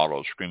 for a bottle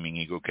of Screaming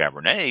Eagle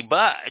Cabernet,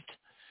 but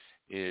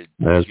it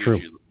gives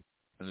you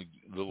a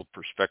little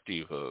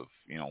perspective of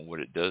what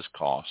it does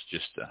cost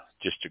just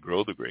to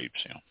grow the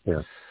grapes.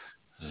 Yeah.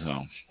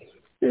 So.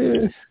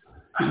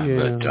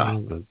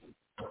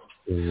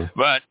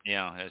 But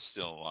it's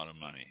still a lot of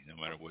money, no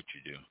matter what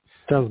you do.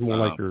 Sounds more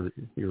like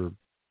you're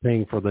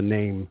paying for the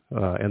name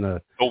and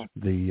the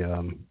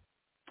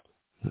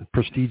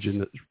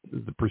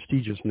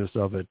prestigiousness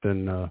of it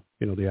than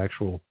the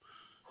actual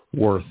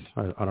worth.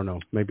 I don't know.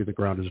 Maybe the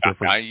ground is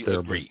different. I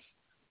agree.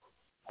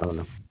 I don't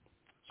know.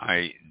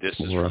 This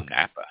is from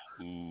Napa,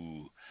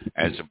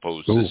 as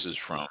opposed this is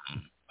from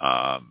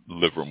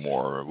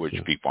Livermore, which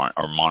people aren't,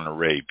 or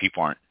Monterey.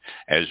 People aren't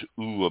as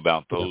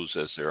about those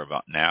as they're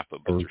about Napa,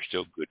 but they're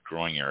still good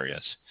growing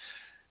areas.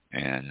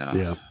 And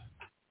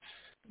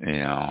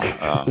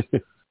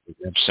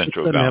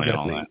Central Valley and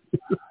all that.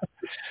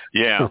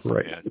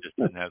 Right. It just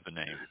doesn't have the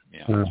name.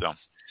 So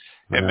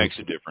it makes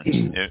a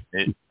difference.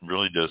 It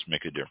really does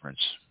make a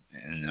difference.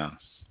 And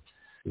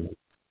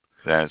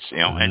that's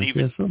and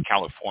even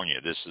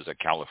California. This is a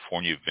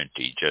California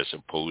vintage as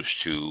opposed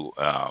to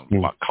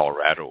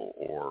Colorado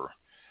or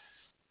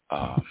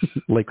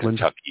Lakeland,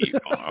 Kentucky,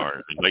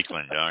 or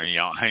Lakeland.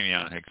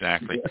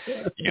 Exactly.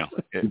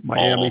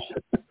 Miami.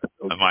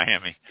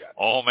 Miami.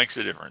 All makes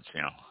a difference.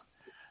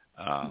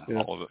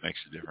 All of it makes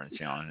a difference.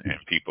 In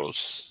people's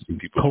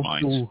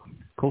minds.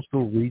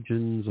 Coastal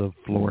regions of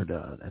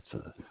Florida. That's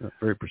a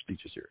very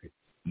prestigious area.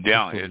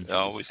 Yeah, it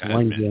always has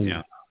been.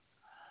 Yeah.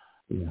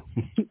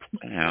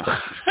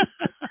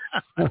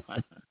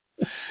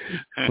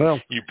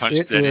 Well, you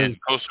punched that in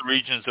coastal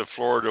regions of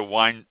Florida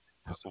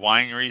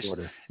wineries,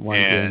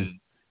 and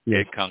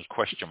it comes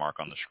question mark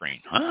on the screen.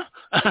 Huh?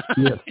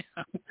 Yes.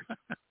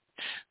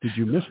 Did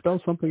you misspell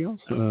something else?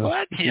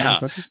 What? Yeah.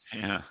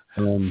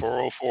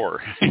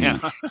 404.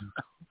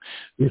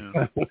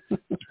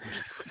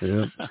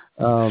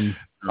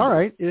 All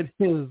right. It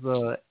is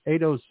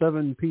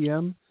 8:07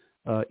 p.m.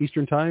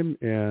 Eastern Time,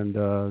 and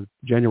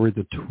January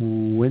the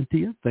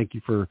 20th. Thank you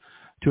for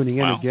tuning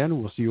in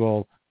again. We'll see you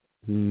all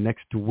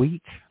next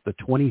week. The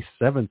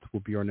 27th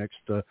will be our next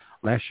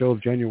last show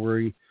of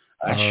January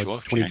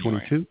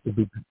 2022.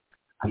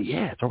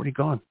 It's already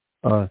gone.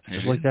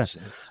 Just like that.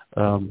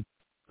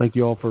 Thank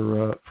you all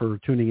for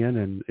tuning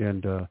in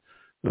and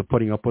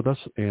putting up with us,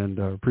 and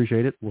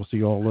appreciate it. We'll see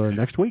you all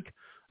next week,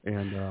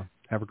 and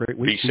have a great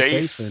week. Be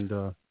safe.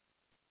 And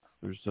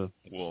there's I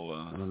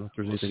don't know if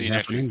there's anything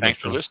happening. Thanks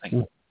for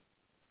listening.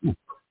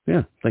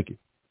 Yeah, thank you.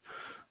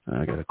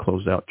 I got to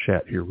close out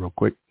chat here real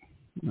quick.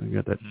 I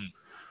got that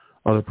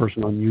other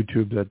person on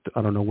YouTube that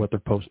I don't know what they're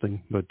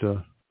posting, but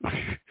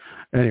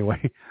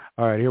anyway.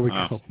 All right, here we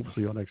go. We'll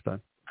see you all next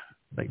time.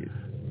 Thank you.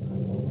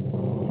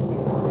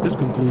 This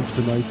concludes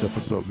tonight's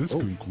episode. This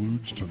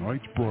concludes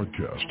tonight's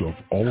broadcast of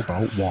All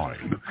About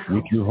Wine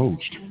with your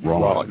host,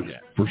 Rod.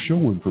 For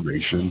show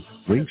information,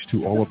 links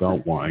to All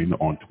About Wine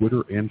on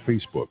Twitter and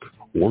Facebook,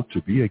 or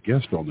to be a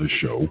guest on this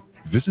show,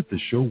 visit the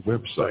show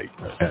website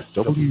at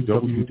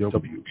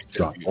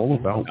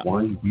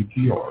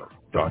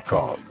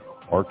www.allaboutwinebtr.com.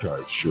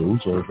 Archived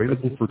shows are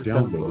available for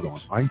download on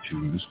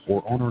iTunes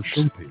or on our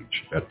show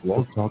page at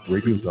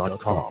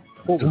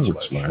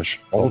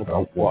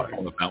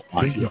blogtalkradio.com/allaboutwine.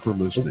 Thank you for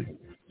listening.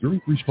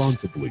 Drink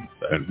responsibly,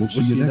 and we'll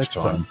see you next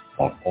time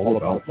on All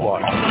About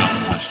Wine.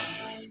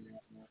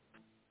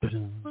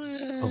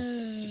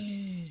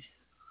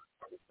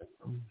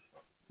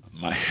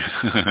 My